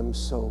friends, I am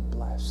so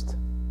blessed.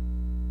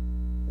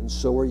 And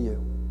so are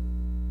you.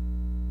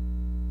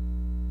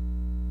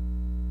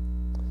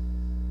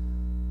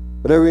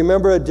 But I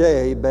remember a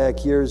day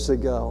back years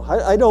ago.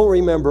 I don't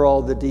remember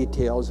all the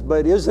details,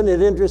 but isn't it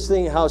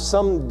interesting how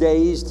some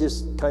days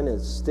just kind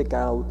of stick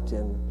out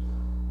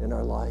in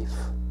our life?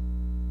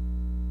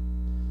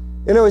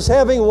 And I was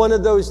having one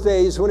of those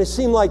days when it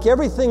seemed like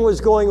everything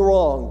was going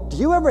wrong. Do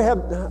you ever have,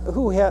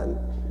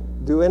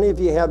 do any of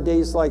you have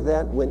days like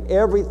that when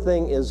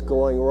everything is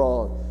going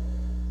wrong?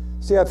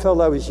 See, I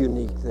felt I was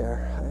unique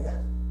there.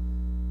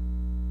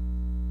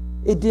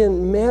 It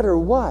didn't matter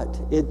what.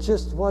 It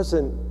just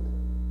wasn't.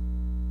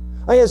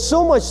 I had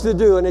so much to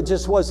do and it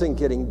just wasn't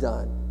getting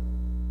done.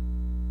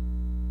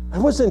 I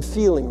wasn't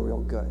feeling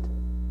real good.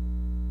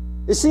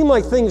 It seemed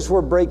like things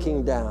were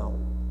breaking down.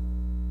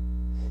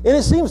 And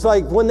it seems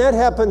like when that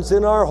happens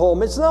in our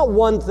home, it's not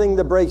one thing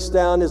that breaks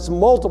down, it's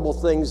multiple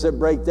things that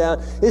break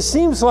down. It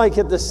seems like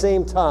at the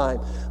same time.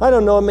 I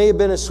don't know, it may have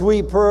been a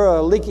sweeper,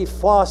 a leaky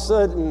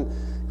faucet, and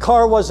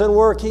car wasn't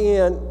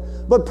working,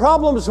 but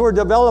problems were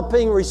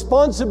developing,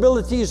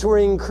 responsibilities were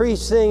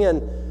increasing,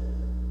 and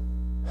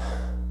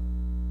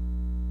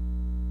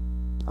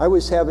I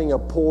was having a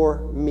poor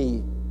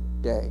me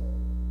day.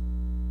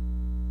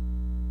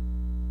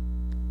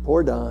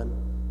 Poor Don.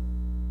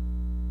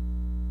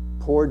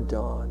 Poor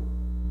Don.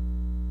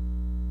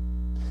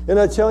 And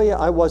I tell you,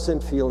 I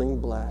wasn't feeling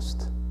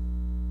blessed.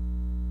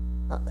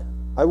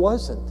 I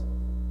wasn't.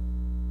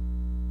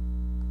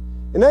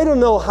 And I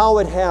don't know how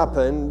it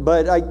happened,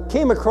 but I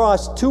came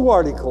across 2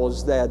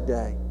 articles that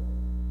day.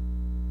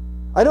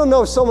 I don't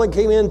know if someone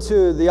came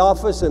into the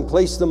office and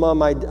placed them on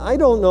my... I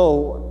don't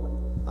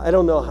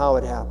know how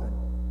it happened.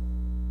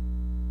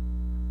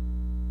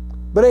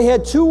 But I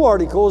had 2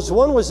 articles.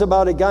 One was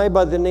about a guy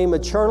by the name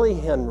of Charlie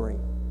Henry.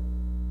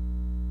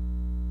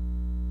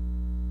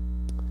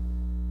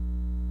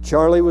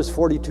 Charlie was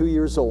 42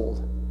 years old.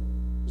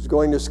 He was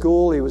going to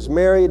school. He was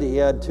married. He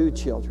had 2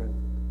 children.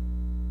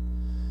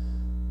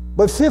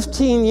 But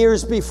 15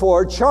 years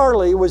before,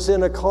 Charlie was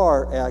in a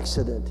car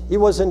accident. He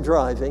wasn't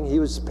driving. He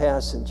was a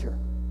passenger.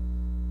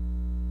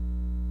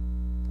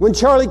 When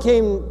Charlie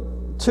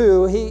came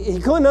to, he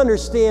couldn't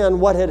understand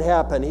what had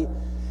happened.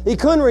 He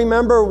couldn't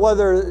remember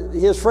whether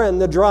his friend,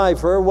 the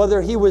driver,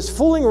 whether he was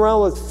fooling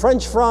around with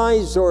French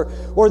fries or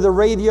the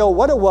radio,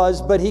 what it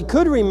was, but he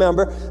could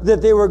remember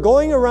that they were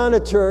going around a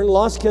turn,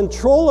 lost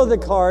control of the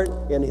car,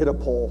 and hit a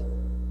pole.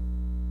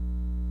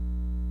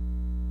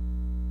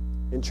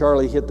 And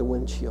Charlie hit the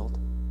windshield.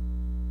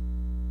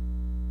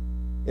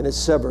 And it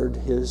severed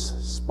his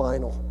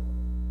spinal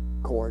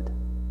cord.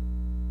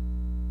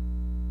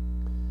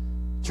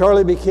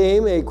 Charlie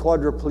became a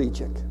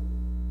quadriplegic.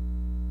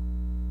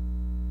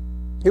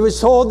 He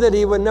was told that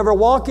he would never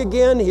walk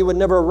again, he would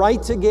never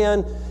write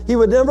again, he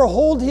would never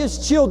hold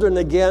his children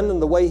again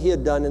in the way he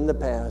had done in the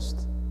past.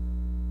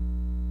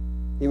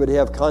 He would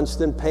have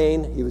constant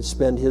pain, he would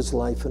spend his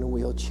life in a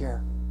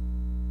wheelchair.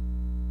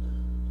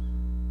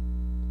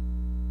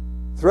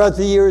 Throughout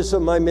the years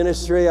of my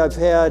ministry, I've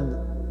had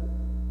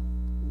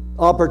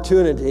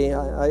opportunity,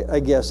 I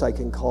guess I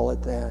can call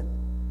it that,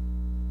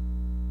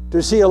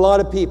 to see a lot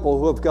of people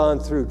who have gone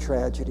through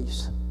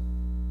tragedies.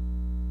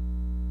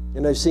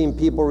 And I've seen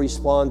people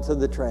respond to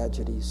the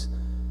tragedies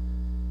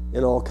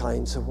in all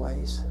kinds of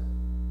ways.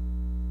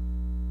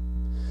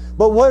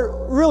 But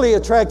what really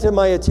attracted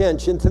my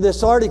attention to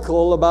this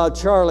article about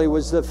Charlie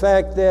was the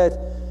fact that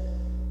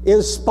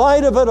in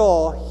spite of it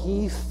all,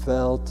 he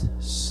felt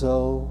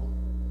so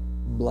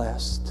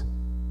blessed.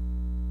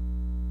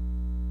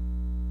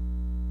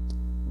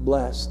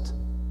 Blessed.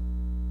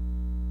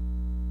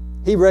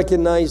 He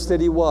recognized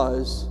that he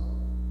was,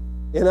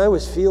 and I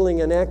was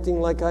feeling and acting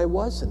like I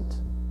wasn't.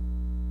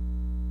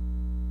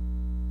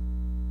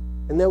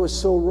 And that was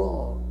so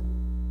wrong.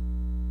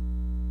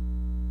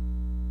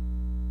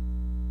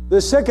 The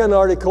second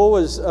article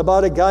was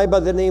about a guy by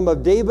the name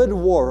of David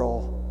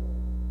Worrell.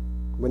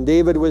 When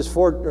David was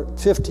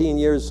 15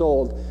 years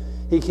old,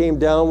 he came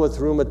down with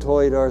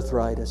rheumatoid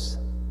arthritis.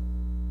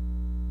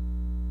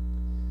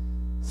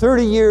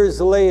 30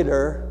 years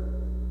later,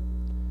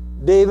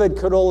 David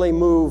could only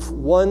move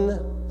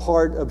one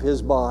part of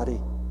his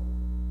body.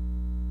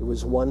 It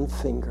was one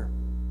finger.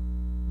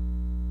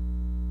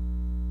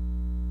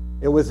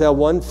 And with that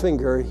one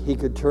finger, he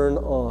could turn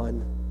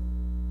on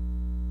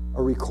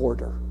a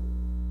recorder.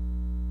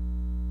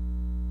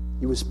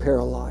 He was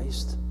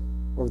paralyzed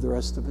over the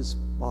rest of his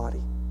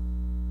body.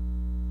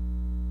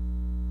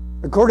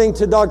 According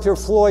to Dr.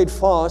 Floyd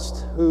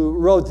Faust, who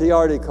wrote the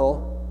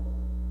article,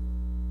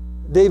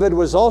 David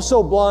was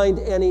also blind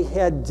and he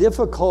had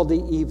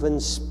difficulty even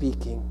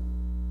speaking.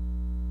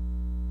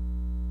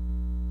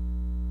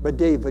 But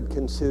David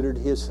considered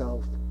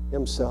himself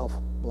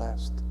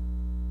blessed.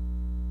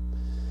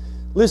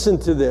 Listen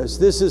to this.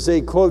 This is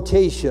a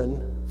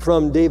quotation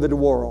from David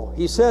Worrell.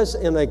 He says,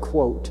 and I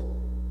quote,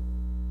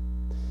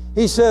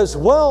 he says,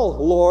 "Well,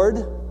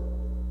 Lord,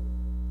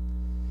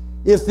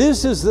 if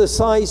this is the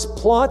size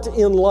plot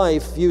in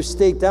life you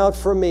staked out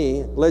for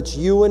me, let's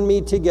you and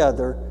me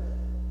together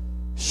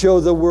show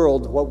the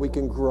world what we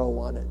can grow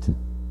on it."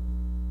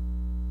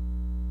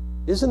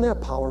 Isn't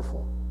that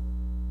powerful?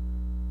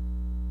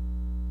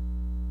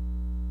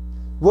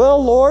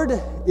 Well,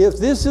 Lord, if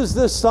this is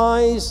the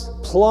size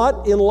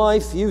plot in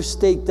life you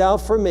staked out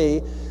for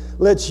me,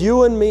 let's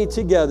you and me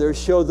together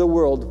show the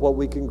world what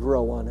we can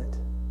grow on it.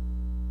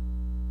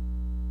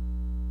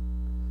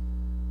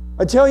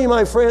 I tell you,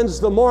 my friends,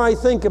 the more I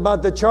think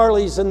about the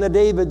Charlies and the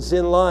Davids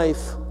in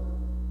life,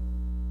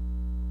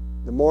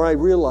 the more I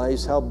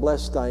realize how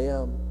blessed I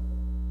am.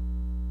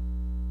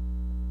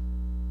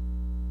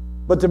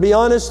 But to be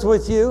honest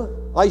with you,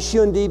 I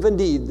shouldn't even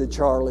need the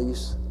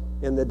Charlies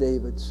and the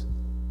Davids,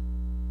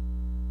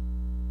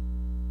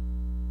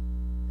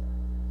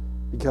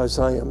 because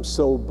I am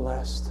so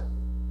blessed.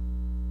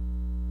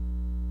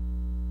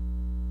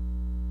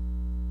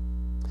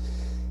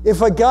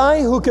 If a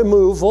guy who can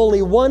move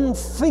only one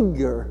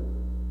finger,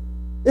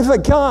 if a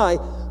guy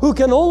who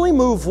can only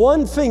move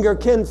one finger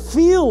can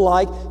feel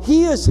like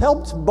he is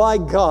helped by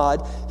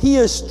God, he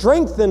is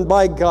strengthened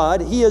by God,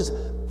 he is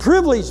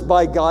privileged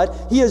by God,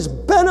 he is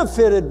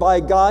benefited by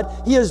God,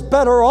 he is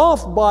better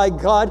off by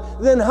God,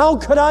 then how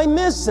could I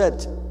miss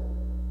it?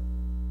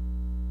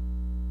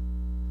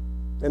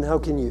 And how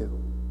can you?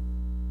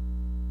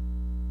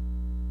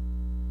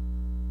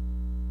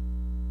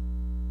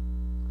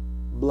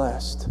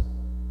 Blessed.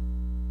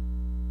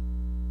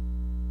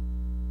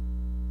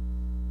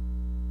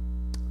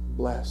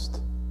 Blessed.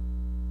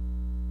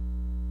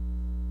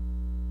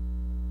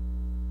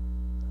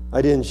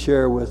 I didn't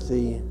share with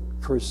the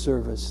first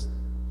service.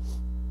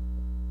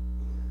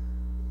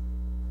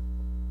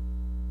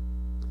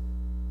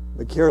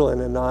 But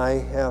Carolyn and I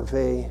have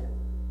a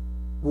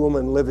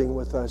woman living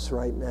with us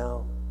right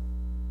now.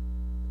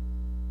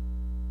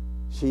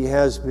 She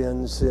has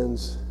been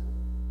since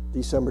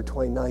December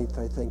 29th,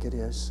 I think it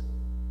is,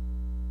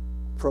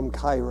 from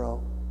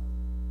Cairo,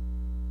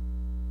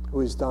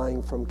 who is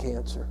dying from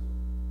cancer.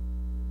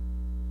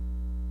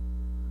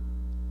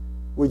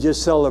 We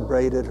just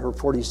celebrated her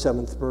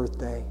 47th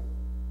birthday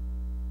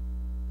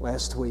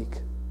last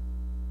week.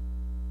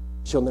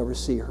 She'll never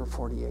see her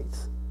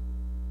 48th.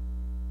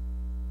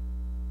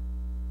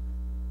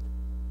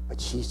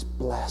 But she's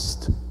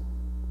blessed.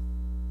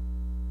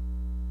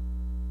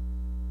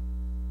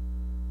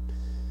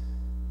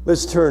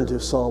 Let's turn to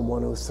Psalm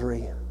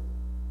 103.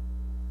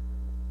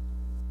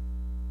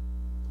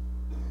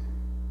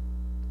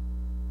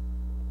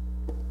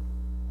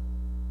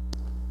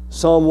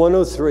 Psalm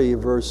 103,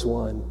 verse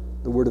 1.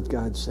 The Word of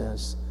God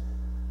says,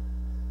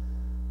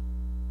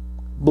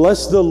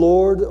 "Bless the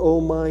Lord, O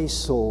my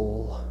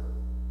soul,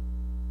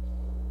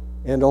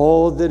 and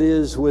all that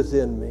is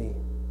within me.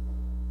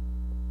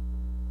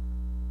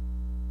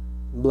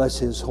 Bless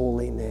His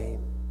holy name."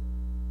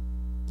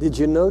 Did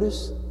you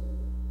notice?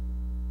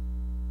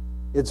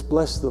 It's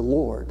bless the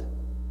Lord,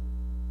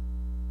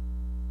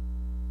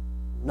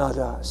 not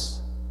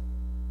us.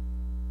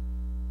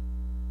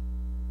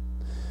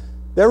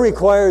 That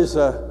requires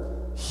a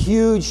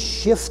huge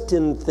shift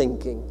in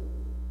thinking.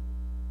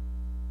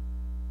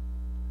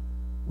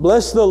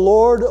 Bless the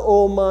Lord,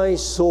 O my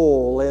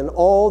soul, and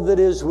all that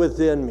is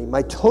within me,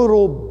 my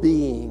total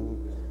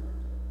being.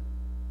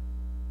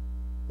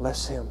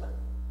 Bless Him.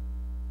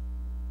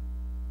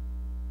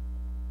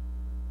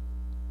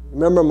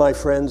 Remember, my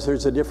friends,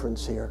 there's a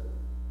difference here.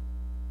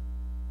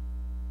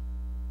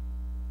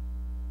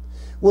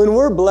 When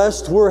we're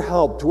blessed, we're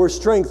helped, we're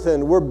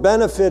strengthened, we're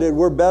benefited,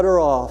 we're better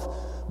off.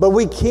 But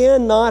we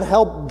cannot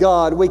help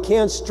God. We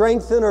can't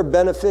strengthen or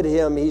benefit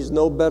Him. He's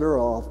no better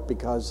off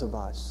because of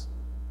us.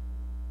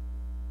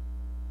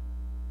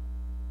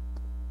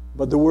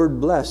 But the word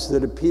blessed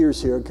that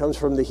appears here comes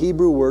from the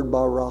Hebrew word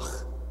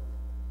barach,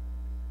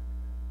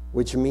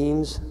 which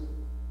means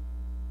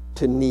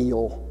to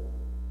kneel.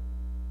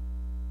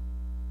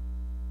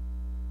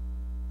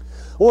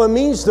 Well, it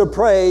means to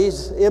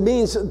praise. It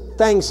means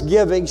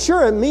thanksgiving.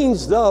 Sure, it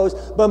means those.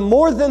 But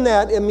more than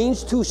that, it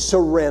means to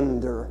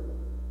surrender.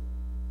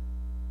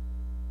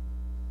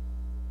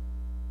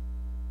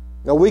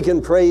 Now, we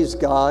can praise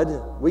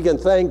God. We can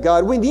thank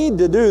God. We need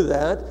to do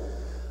that.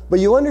 But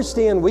you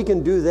understand, we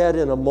can do that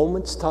in a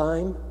moment's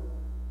time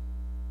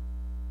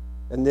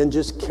and then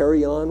just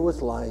carry on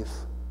with life.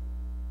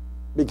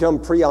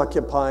 Become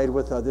preoccupied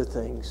with other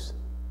things.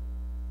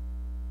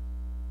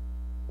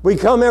 We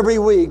come every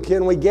week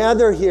and we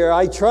gather here,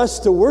 I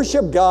trust, to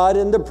worship God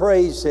and to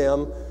praise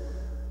Him.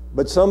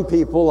 But some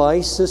people,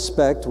 I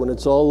suspect, when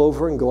it's all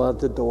over and go out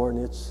the door and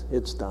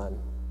it's done.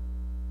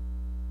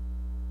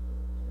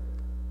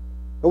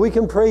 But we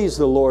can praise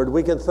the Lord.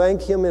 We can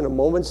thank Him in a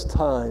moment's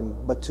time,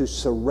 but to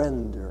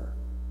surrender,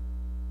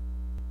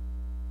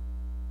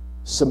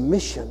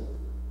 submission,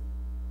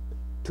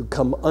 to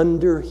come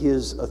under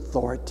His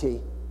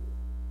authority,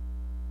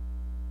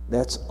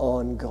 that's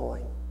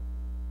ongoing.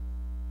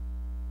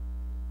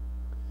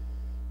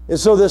 And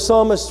so the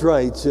psalmist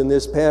writes in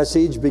this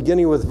passage,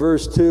 beginning with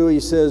verse 2, he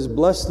says,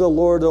 "Bless the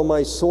Lord, O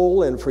my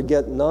soul, and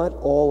forget not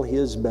all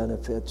His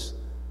benefits,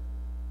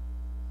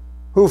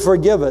 who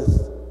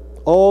forgiveth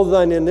all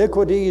thine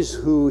iniquities,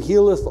 who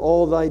healeth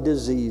all thy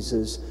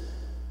diseases,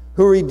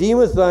 who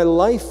redeemeth thy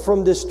life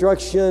from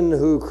destruction,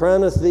 who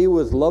crowneth thee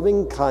with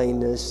loving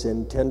kindness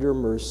and tender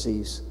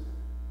mercies,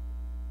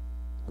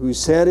 who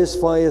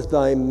satisfieth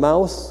thy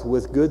mouth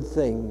with good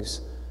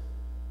things,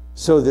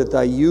 so that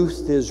thy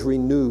youth is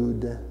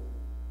renewed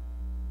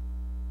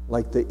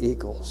like the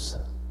eagles."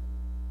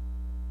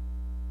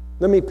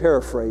 Let me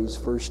paraphrase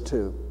verse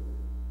 2.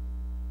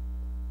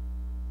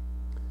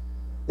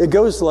 It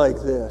goes like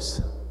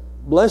this: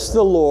 "Bless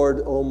the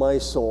Lord, O my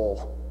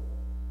soul,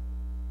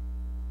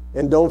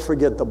 and don't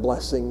forget the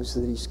blessings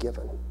that He's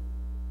given."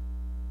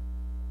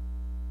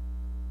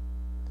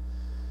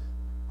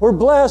 We're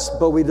blessed,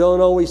 but we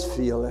don't always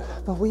feel it.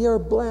 But we are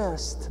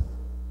blessed.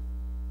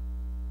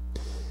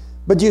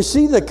 But do you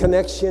see the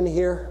connection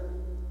here?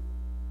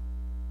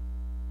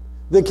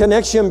 The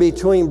connection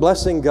between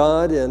blessing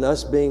God and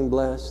us being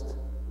blessed.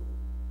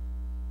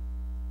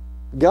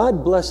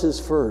 God blesses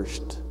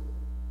first.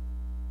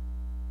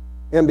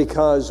 And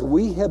because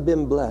we have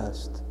been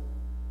blessed,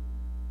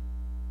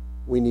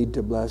 we need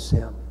to bless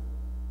Him.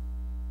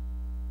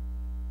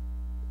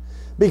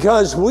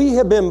 Because we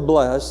have been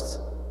blessed,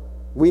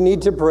 we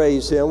need to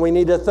praise Him. We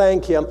need to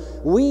thank Him.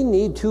 We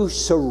need to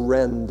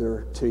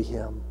surrender to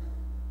Him.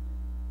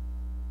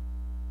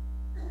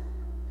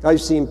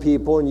 I've seen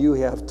people, and you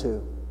have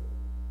too.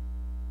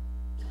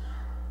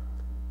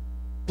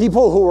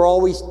 People who are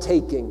always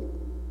taking.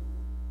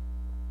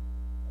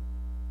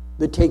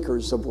 The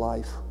takers of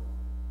life.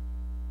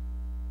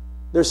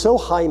 They're so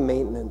high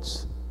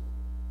maintenance.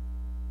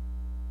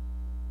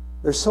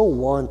 They're so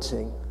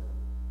wanting.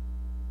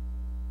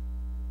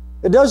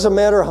 It doesn't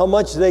matter how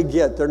much they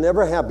get. They're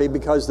never happy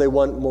because they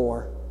want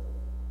more.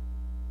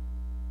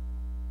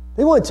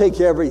 They want to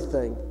take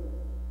everything.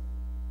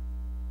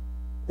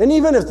 And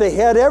even if they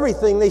had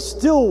everything, they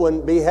still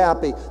wouldn't be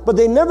happy. But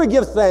they never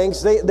give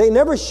thanks. They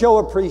never show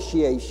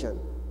appreciation.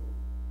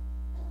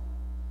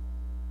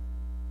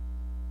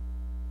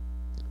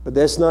 But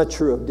that's not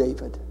true of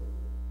David.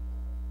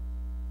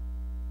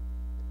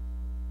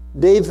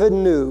 David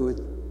knew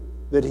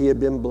that he had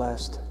been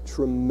blessed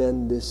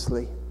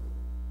tremendously.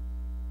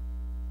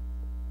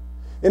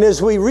 And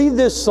as we read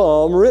this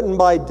psalm written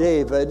by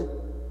David,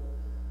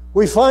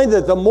 we find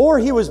that the more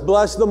he was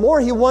blessed, the more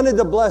he wanted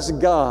to bless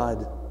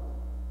God.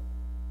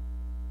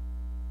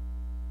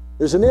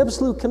 There's an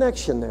absolute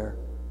connection there.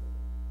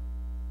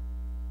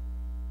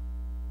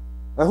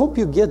 I hope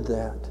you get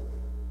that.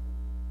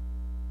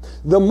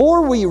 The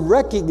more we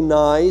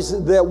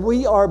recognize that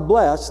we are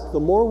blessed, the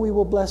more we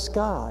will bless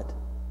God.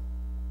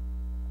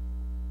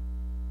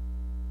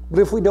 But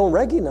if we don't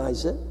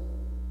recognize it,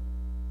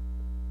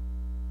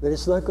 then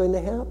it's not going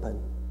to happen.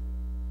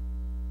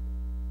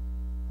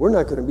 We're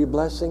not going to be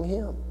blessing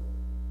Him.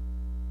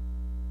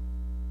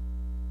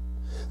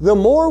 The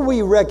more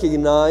we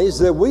recognize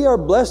that we are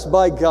blessed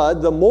by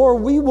God, the more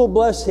we will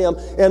bless Him,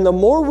 and the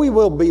more we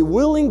will be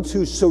willing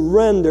to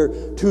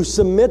surrender, to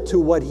submit to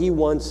what He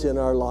wants in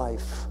our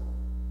life.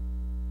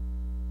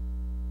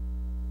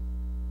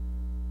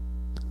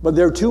 But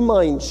there are two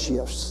mind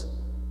shifts,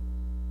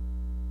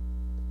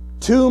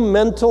 two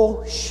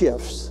mental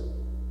shifts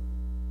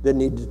that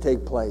need to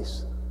take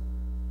place.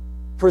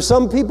 For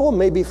some people,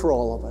 maybe for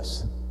all of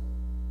us.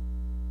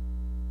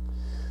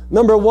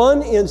 Number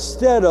one,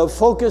 instead of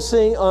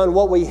focusing on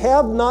what we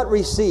have not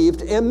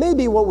received and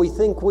maybe what we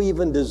think we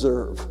even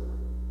deserve.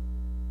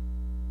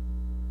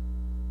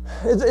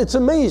 It's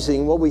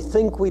amazing what we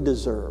think we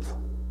deserve.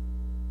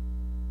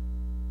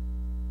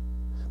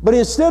 But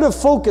instead of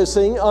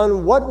focusing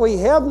on what we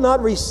have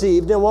not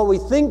received and what we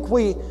think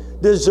we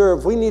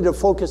deserve, we need to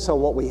focus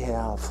on what we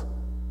have.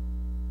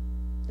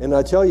 And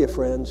I tell you,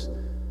 friends,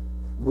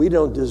 we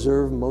don't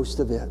deserve most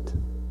of it.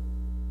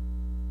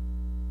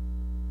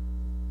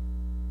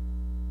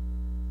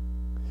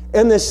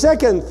 And the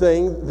second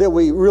thing that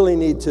we really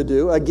need to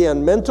do,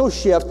 again, mental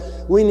shift,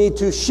 we need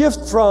to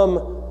shift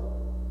from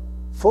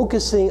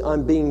focusing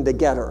on being the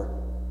getter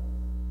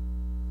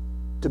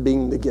to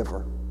being the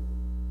giver.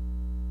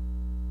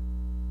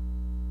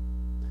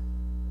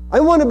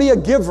 I want to be a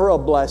giver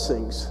of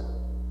blessings.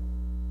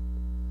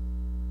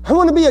 I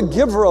want to be a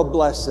giver of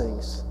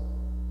blessings.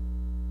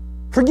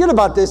 Forget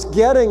about this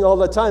getting all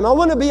the time. I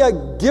want to be a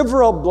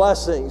giver of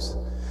blessings.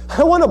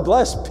 I want to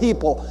bless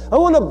people. I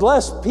want to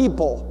bless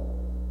people.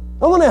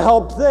 I want to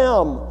help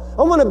them.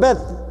 I want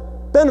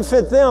to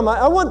benefit them.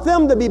 I want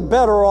them to be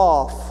better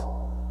off.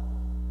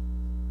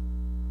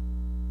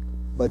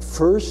 But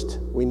first,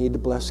 we need to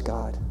bless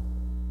God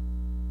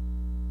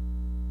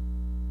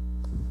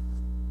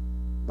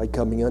by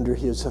coming under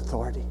His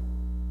authority.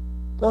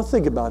 Now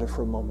think about it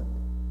for a moment.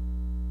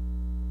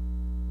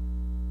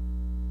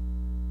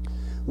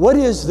 What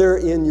is there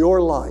in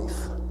your life?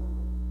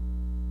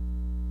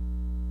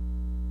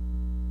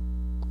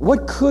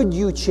 What could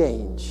you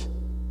change?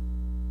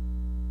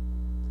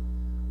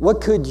 What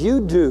could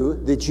you do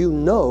that you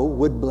know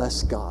would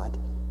bless God?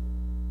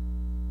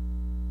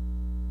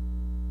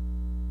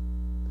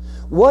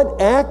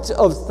 What act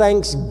of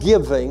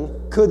thanksgiving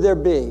could there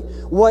be?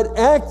 What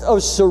act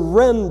of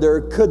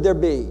surrender could there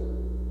be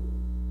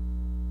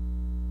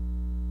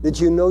that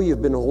you know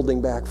you've been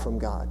holding back from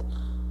God?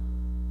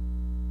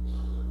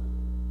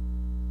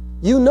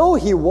 You know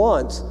He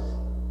wants.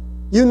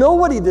 You know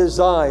what He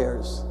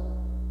desires.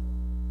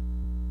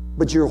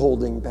 But you're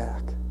holding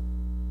back.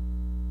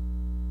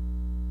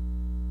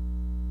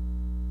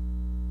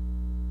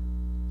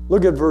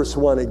 Look at verse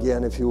 1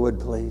 again, if you would,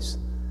 please.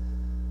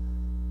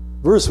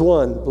 Verse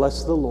 1,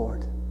 bless the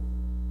Lord.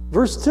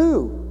 Verse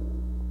 2,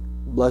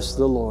 bless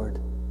the Lord.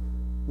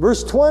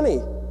 Verse 20,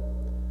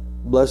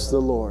 bless the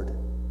Lord.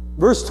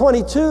 Verse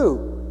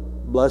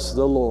 22, bless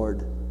the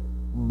Lord.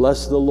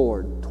 Bless the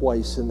Lord,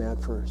 twice in that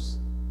verse.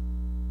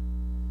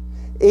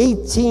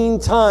 18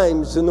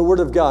 times in the Word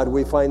of God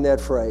we find that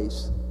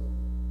phrase.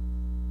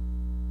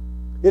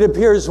 It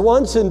appears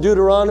once in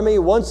Deuteronomy,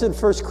 once in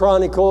 1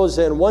 Chronicles,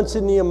 and once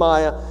in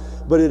Nehemiah,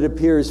 but it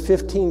appears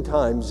 15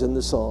 times in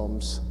the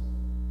Psalms.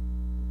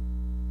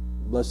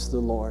 Bless the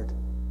Lord.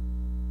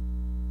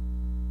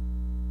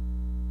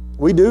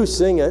 We do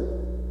sing it.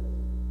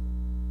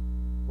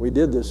 We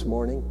did this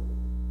morning.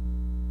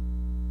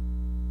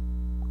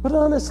 But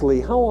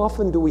honestly, how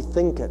often do we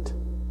think it?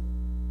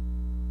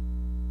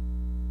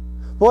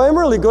 Well, I'm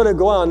really going to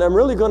go out and I'm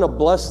really going to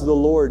bless the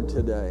Lord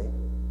today.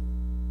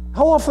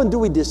 How often do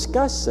we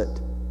discuss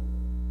it?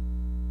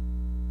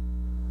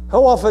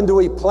 How often do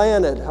we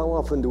plan it? How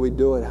often do we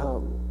do it?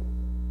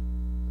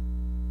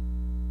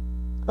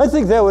 I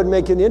think that would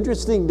make an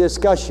interesting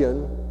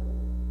discussion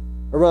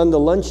around the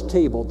lunch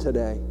table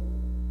today.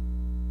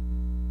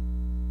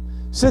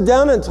 Sit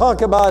down and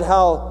talk about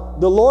how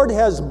the Lord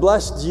has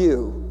blessed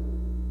you.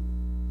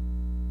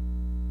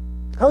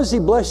 How has He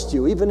blessed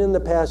you, even in the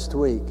past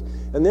week?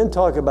 And then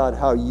talk about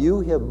how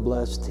you have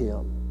blessed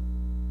Him.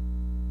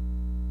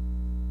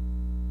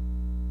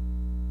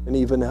 And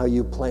even how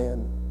you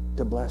plan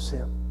to bless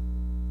Him.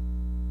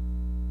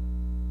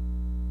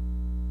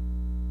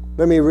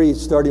 Let me read,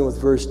 starting with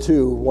verse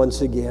 2,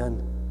 once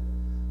again.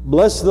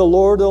 Bless the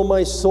Lord, O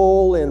my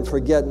soul, and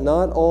forget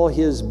not all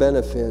His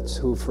benefits,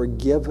 who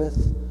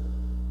forgiveth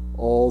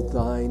all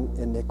thine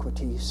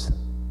iniquities.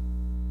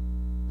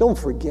 Don't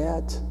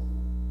forget.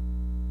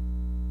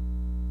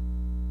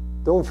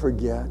 Don't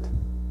forget.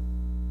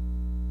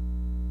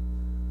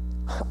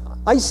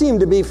 I seem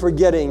to be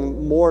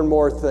forgetting more and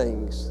more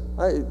things.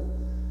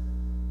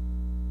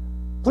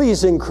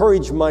 Please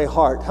encourage my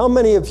heart. How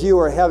many of you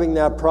are having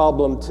that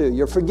problem too?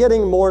 You're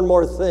forgetting more and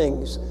more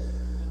things.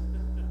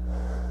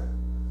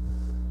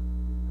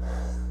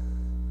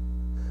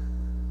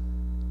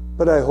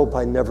 But I hope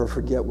I never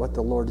forget what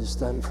the Lord has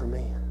done for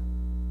me.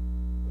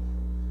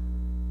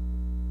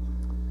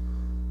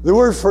 The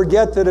word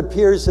forget that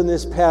appears in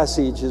this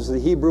passage is the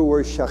Hebrew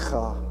word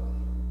shachah,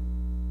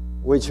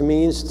 which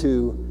means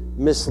to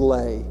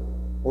mislay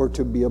or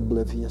to be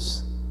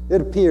oblivious. It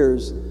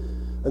appears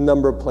a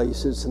number of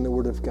places in the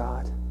Word of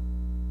God.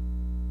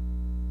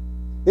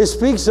 It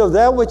speaks of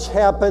that which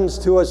happens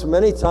to us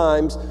many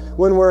times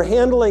when we're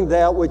handling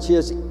that which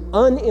is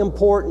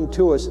unimportant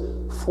to us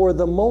for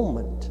the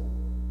moment.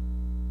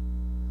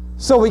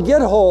 So we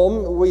get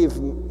home, we've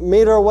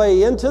made our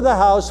way into the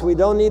house, we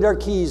don't need our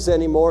keys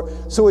anymore,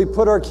 so we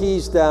put our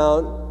keys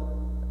down.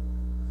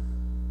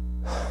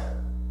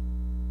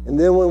 And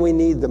then when we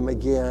need them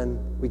again,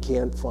 we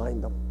can't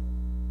find them.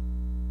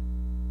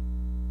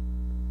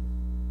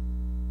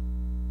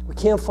 We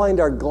can't find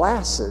our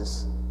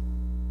glasses.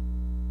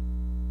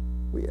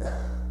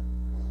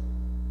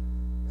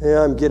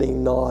 Yeah, I'm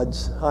getting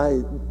nods.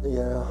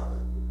 Yeah.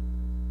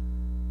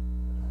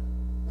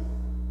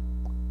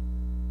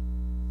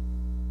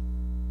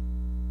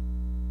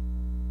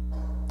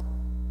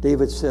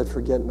 David said,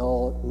 forget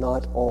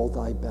not all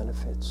thy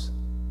benefits.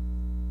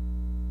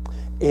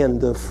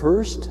 And the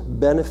first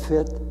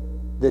benefit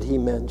that he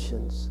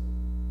mentions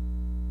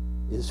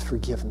is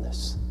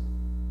forgiveness.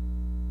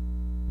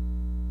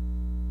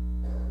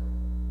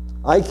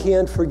 I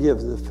can't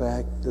forgive the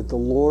fact that the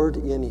Lord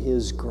in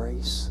His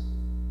grace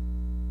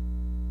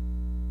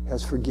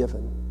has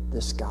forgiven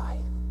this guy.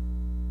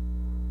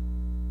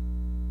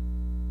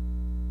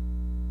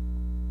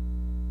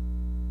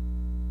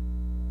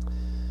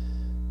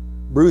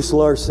 Bruce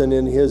Larson,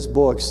 in his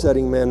book,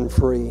 Setting Men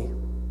Free,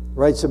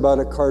 writes about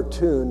a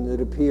cartoon that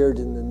appeared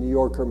in the New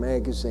Yorker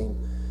magazine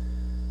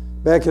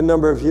back a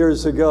number of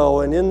years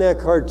ago. And in that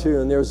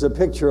cartoon, there was a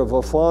picture of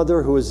a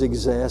father who was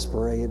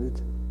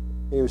exasperated.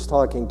 He was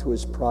talking to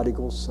his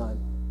prodigal son.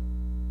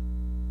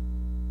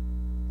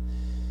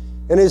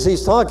 And as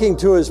he's talking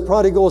to his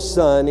prodigal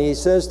son, he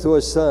says to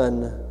his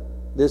son,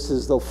 "This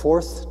is the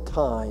 4th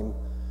time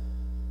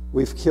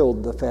we've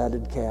killed the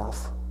fatted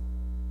calf."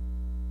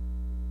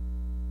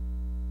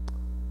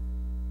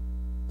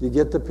 Do you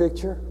get the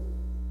picture?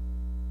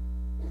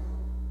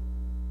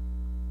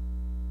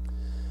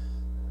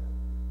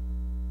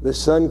 The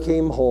son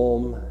came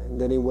home, and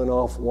then he went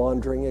off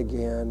wandering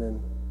again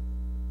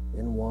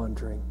and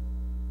wandering.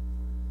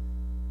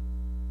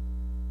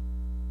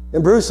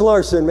 And Bruce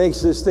Larson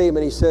makes this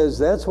statement. He says,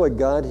 that's what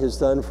God has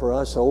done for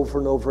us over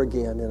and over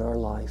again in our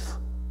life.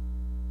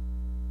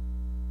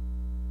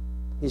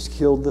 He's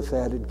killed the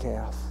fatted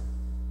calf,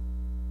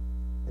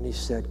 and He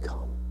said,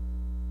 "Come."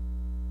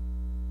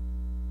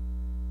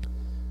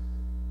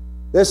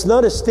 That's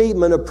not a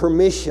statement of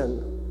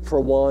permission for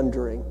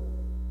wandering.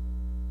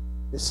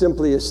 It's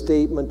simply a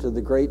statement of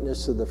the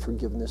greatness of the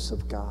forgiveness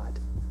of God.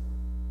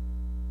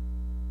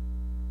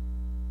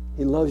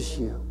 He loves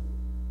you,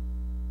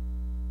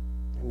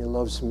 and He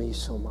loves me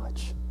so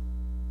much.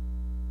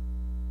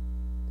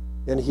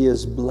 And He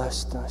has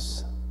blessed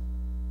us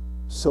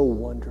so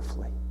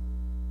wonderfully.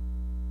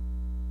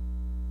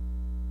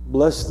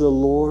 Bless the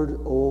Lord,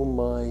 O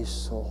my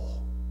soul,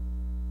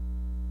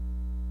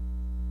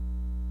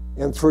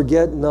 and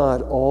forget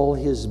not all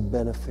His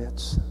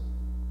benefits,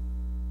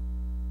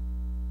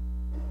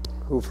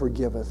 who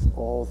forgiveth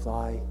all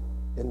thy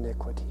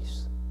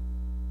iniquities.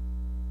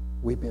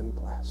 We've been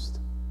blessed.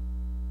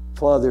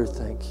 Father,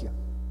 thank you.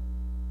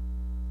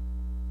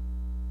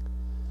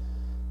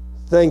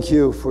 Thank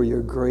you for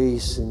your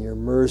grace and your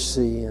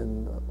mercy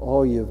and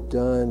all you've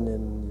done,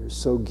 and you're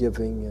so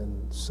giving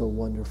and so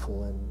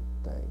wonderful, and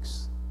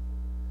thanks.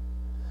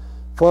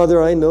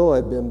 Father, I know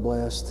I've been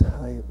blessed.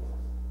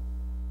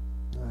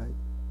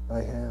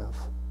 I have.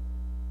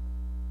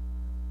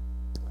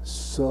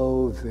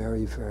 So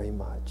very, very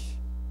much.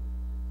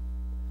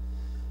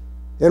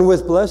 And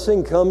with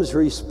blessing comes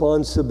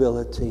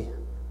responsibility.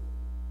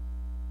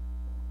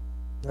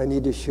 I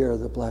need to share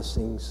the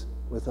blessings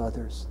with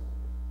others.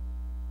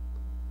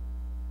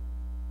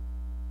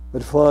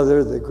 But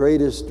Father, the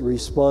greatest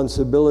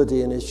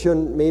responsibility, and it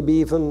shouldn't maybe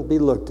even be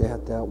looked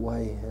at that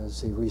way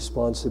as a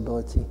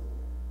responsibility,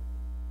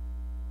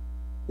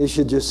 it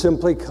should just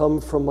simply come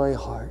from my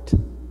heart.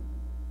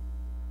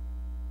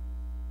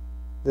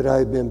 That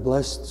I've been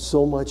blessed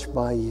so much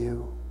by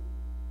you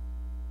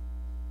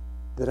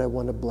that I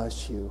want to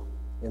bless you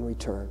in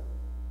return.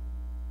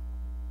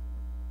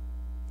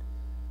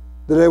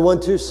 That I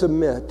want to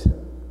submit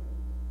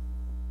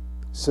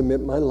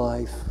my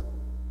life,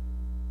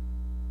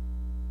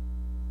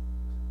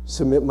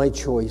 submit my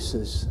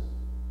choices,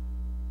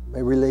 my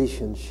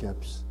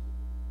relationships,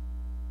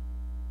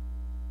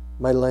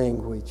 my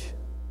language,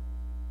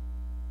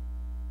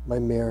 my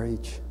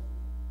marriage.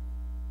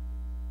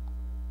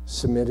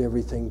 Submit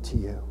everything to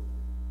you.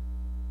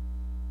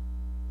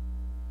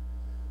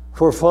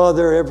 For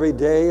Father, every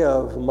day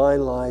of my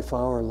life,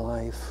 our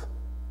life,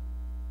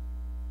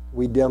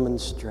 we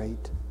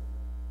demonstrate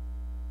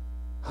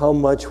how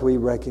much we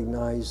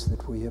recognize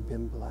that we have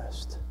been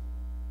blessed.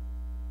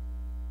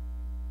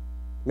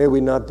 May we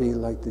not be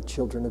like the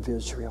children of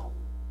Israel,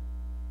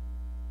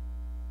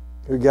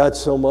 who got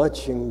so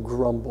much and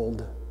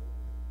grumbled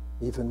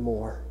even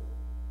more.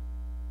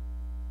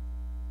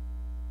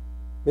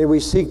 May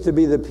we seek to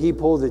be the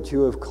people that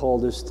you have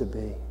called us to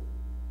be.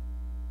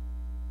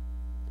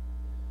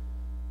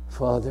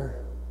 Father,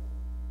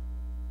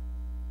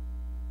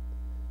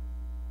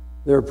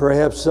 there are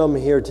perhaps some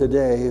here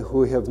today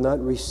who have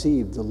not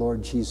received the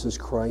Lord Jesus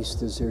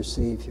Christ as their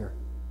Savior.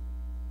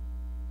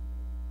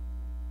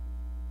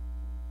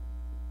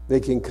 They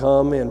can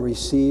come and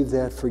receive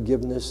that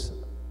forgiveness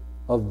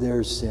of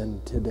their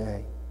sin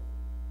today.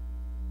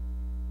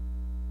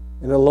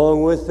 And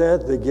along with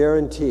that, the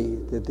guarantee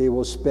that they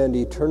will spend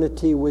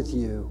eternity with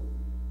you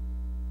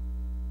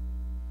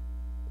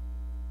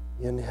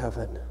in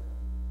heaven.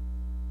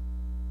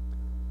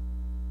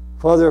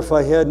 Father, if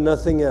I had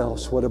nothing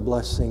else, what a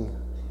blessing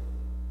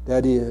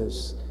that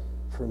is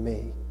for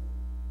me.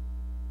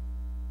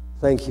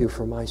 Thank you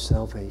for my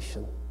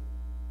salvation.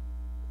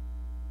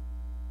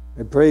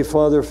 I pray,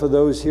 Father, for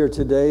those here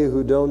today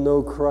who don't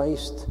know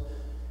Christ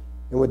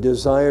and would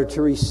desire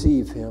to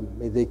receive Him.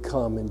 May they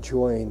come and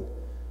join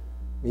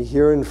me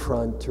here in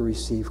front to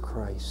receive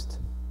Christ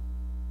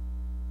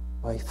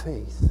by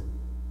faith.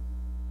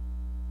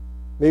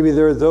 Maybe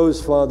there are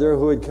those, Father,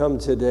 who would come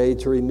today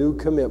to renew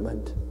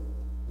commitment,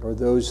 or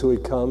those who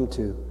would come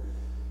to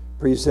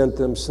present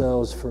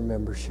themselves for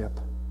membership.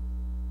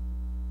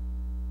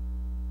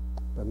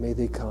 but may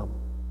they come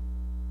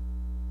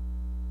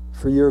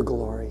for your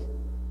glory,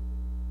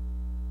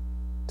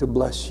 to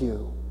bless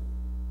you.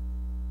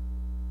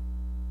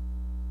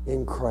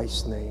 In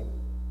Christ's name,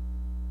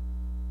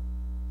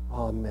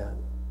 amen.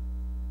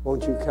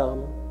 Won't you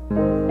come?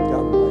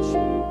 God bless you.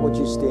 Won't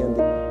you stand?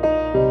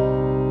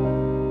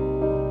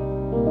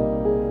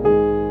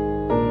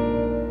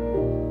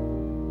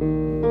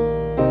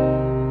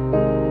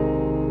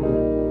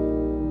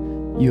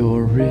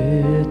 You're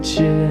rich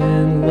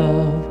in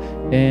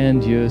love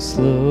and you're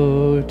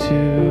slow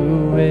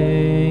to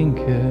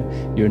anger.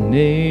 Your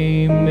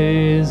name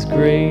is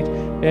great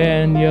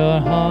and your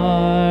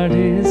heart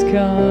is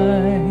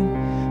kind.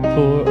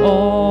 For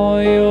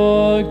all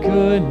your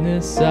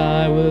goodness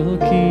I will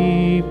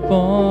keep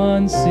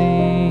on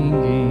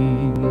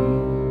singing.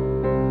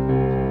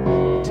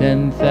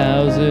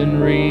 10,000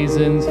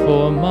 reasons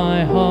for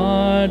my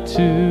heart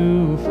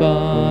to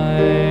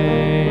find.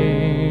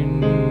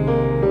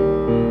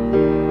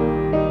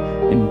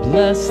 And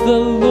bless the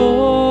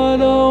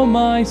Lord, oh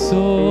my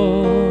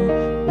soul,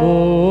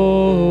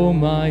 oh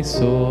my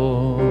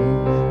soul.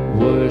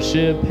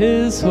 Worship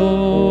His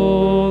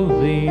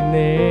holy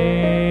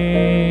name.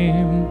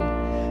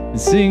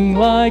 Sing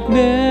like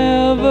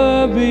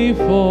never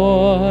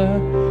before,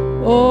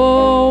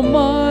 oh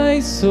my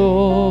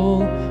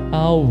soul.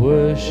 I'll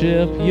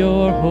worship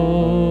your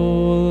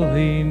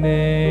holy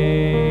name.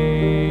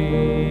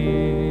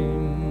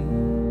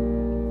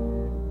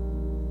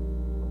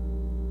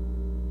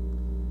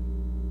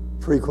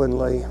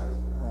 Frequently,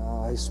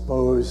 I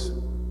suppose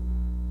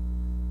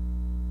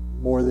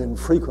more than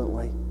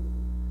frequently,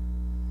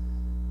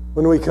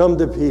 when we come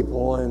to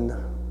people and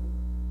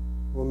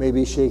we'll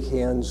maybe shake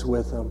hands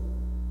with them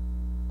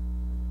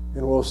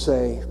and we'll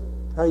say,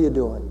 how you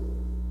doing?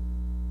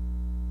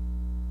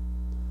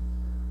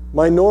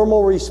 My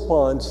normal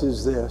response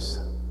is this: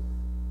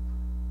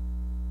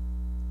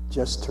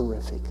 just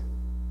terrific.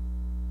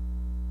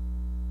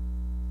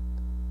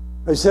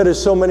 I've said it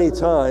so many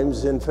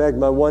times. In fact,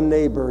 my one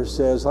neighbor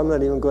says, I'm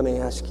not even going to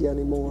ask you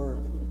anymore.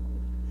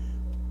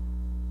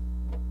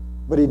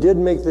 But he did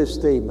make this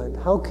statement: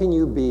 how can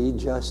you be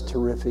just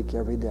terrific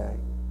every day?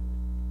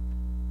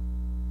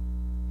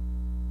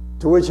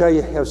 To which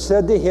I have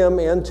said to him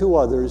and to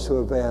others who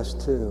have asked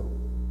too,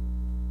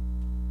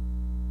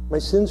 my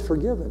sin's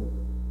forgiven.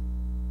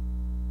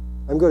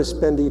 I'm going to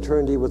spend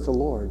eternity with the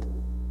Lord.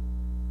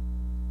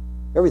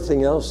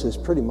 Everything else is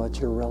pretty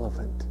much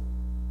irrelevant.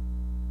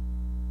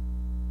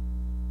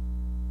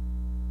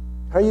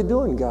 How you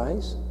doing,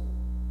 guys?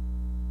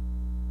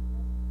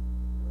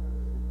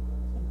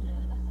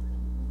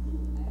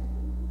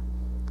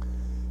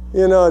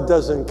 You know, it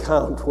doesn't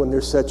count when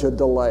there's such a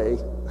delay.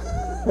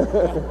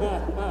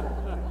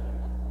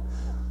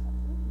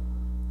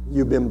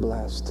 You've been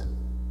blessed.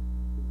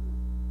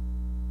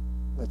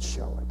 Let's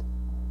show it.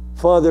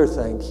 Father,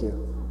 thank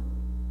you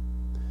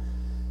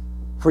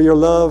for your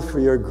love, for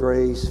your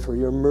grace, for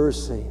your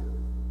mercy,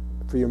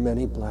 for your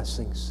many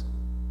blessings.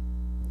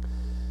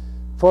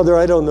 Father,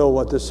 I don't know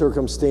what the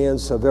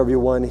circumstance of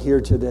everyone here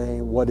today,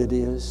 what it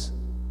is.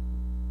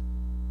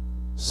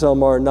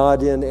 Some are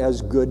not in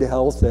as good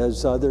health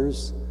as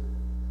others.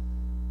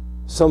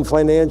 Some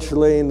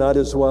financially not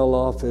as well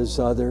off as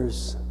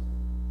others.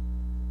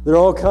 There are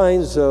all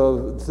kinds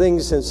of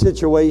things and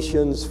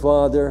situations,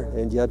 Father,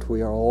 and yet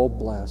we are all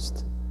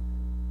blessed.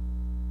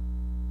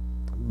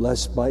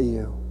 Blessed by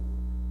you.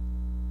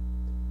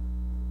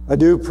 I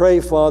do pray,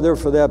 Father,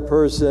 for that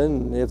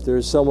person, if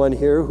there's someone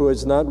here who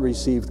has not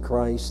received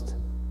Christ,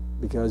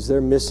 because they're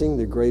missing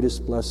the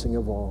greatest blessing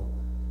of all.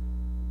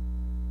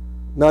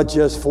 Not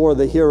just for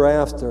the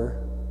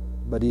hereafter,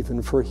 but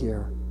even for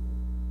here.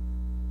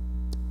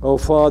 Oh,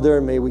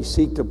 Father, may we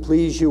seek to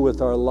please you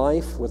with our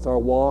life, with our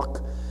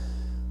walk,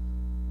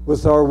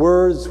 with our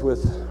words,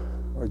 with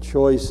our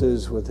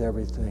choices, with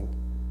everything.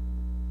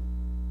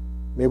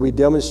 May we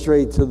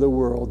demonstrate to the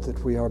world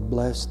that we are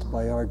blessed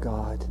by our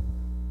God.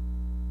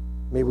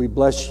 May we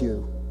bless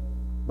you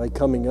by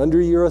coming under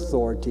your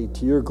authority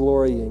to your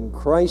glory in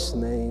Christ's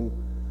name.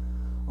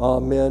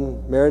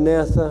 Amen.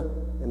 Maranatha,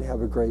 and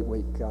have a great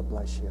week. God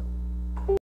bless you.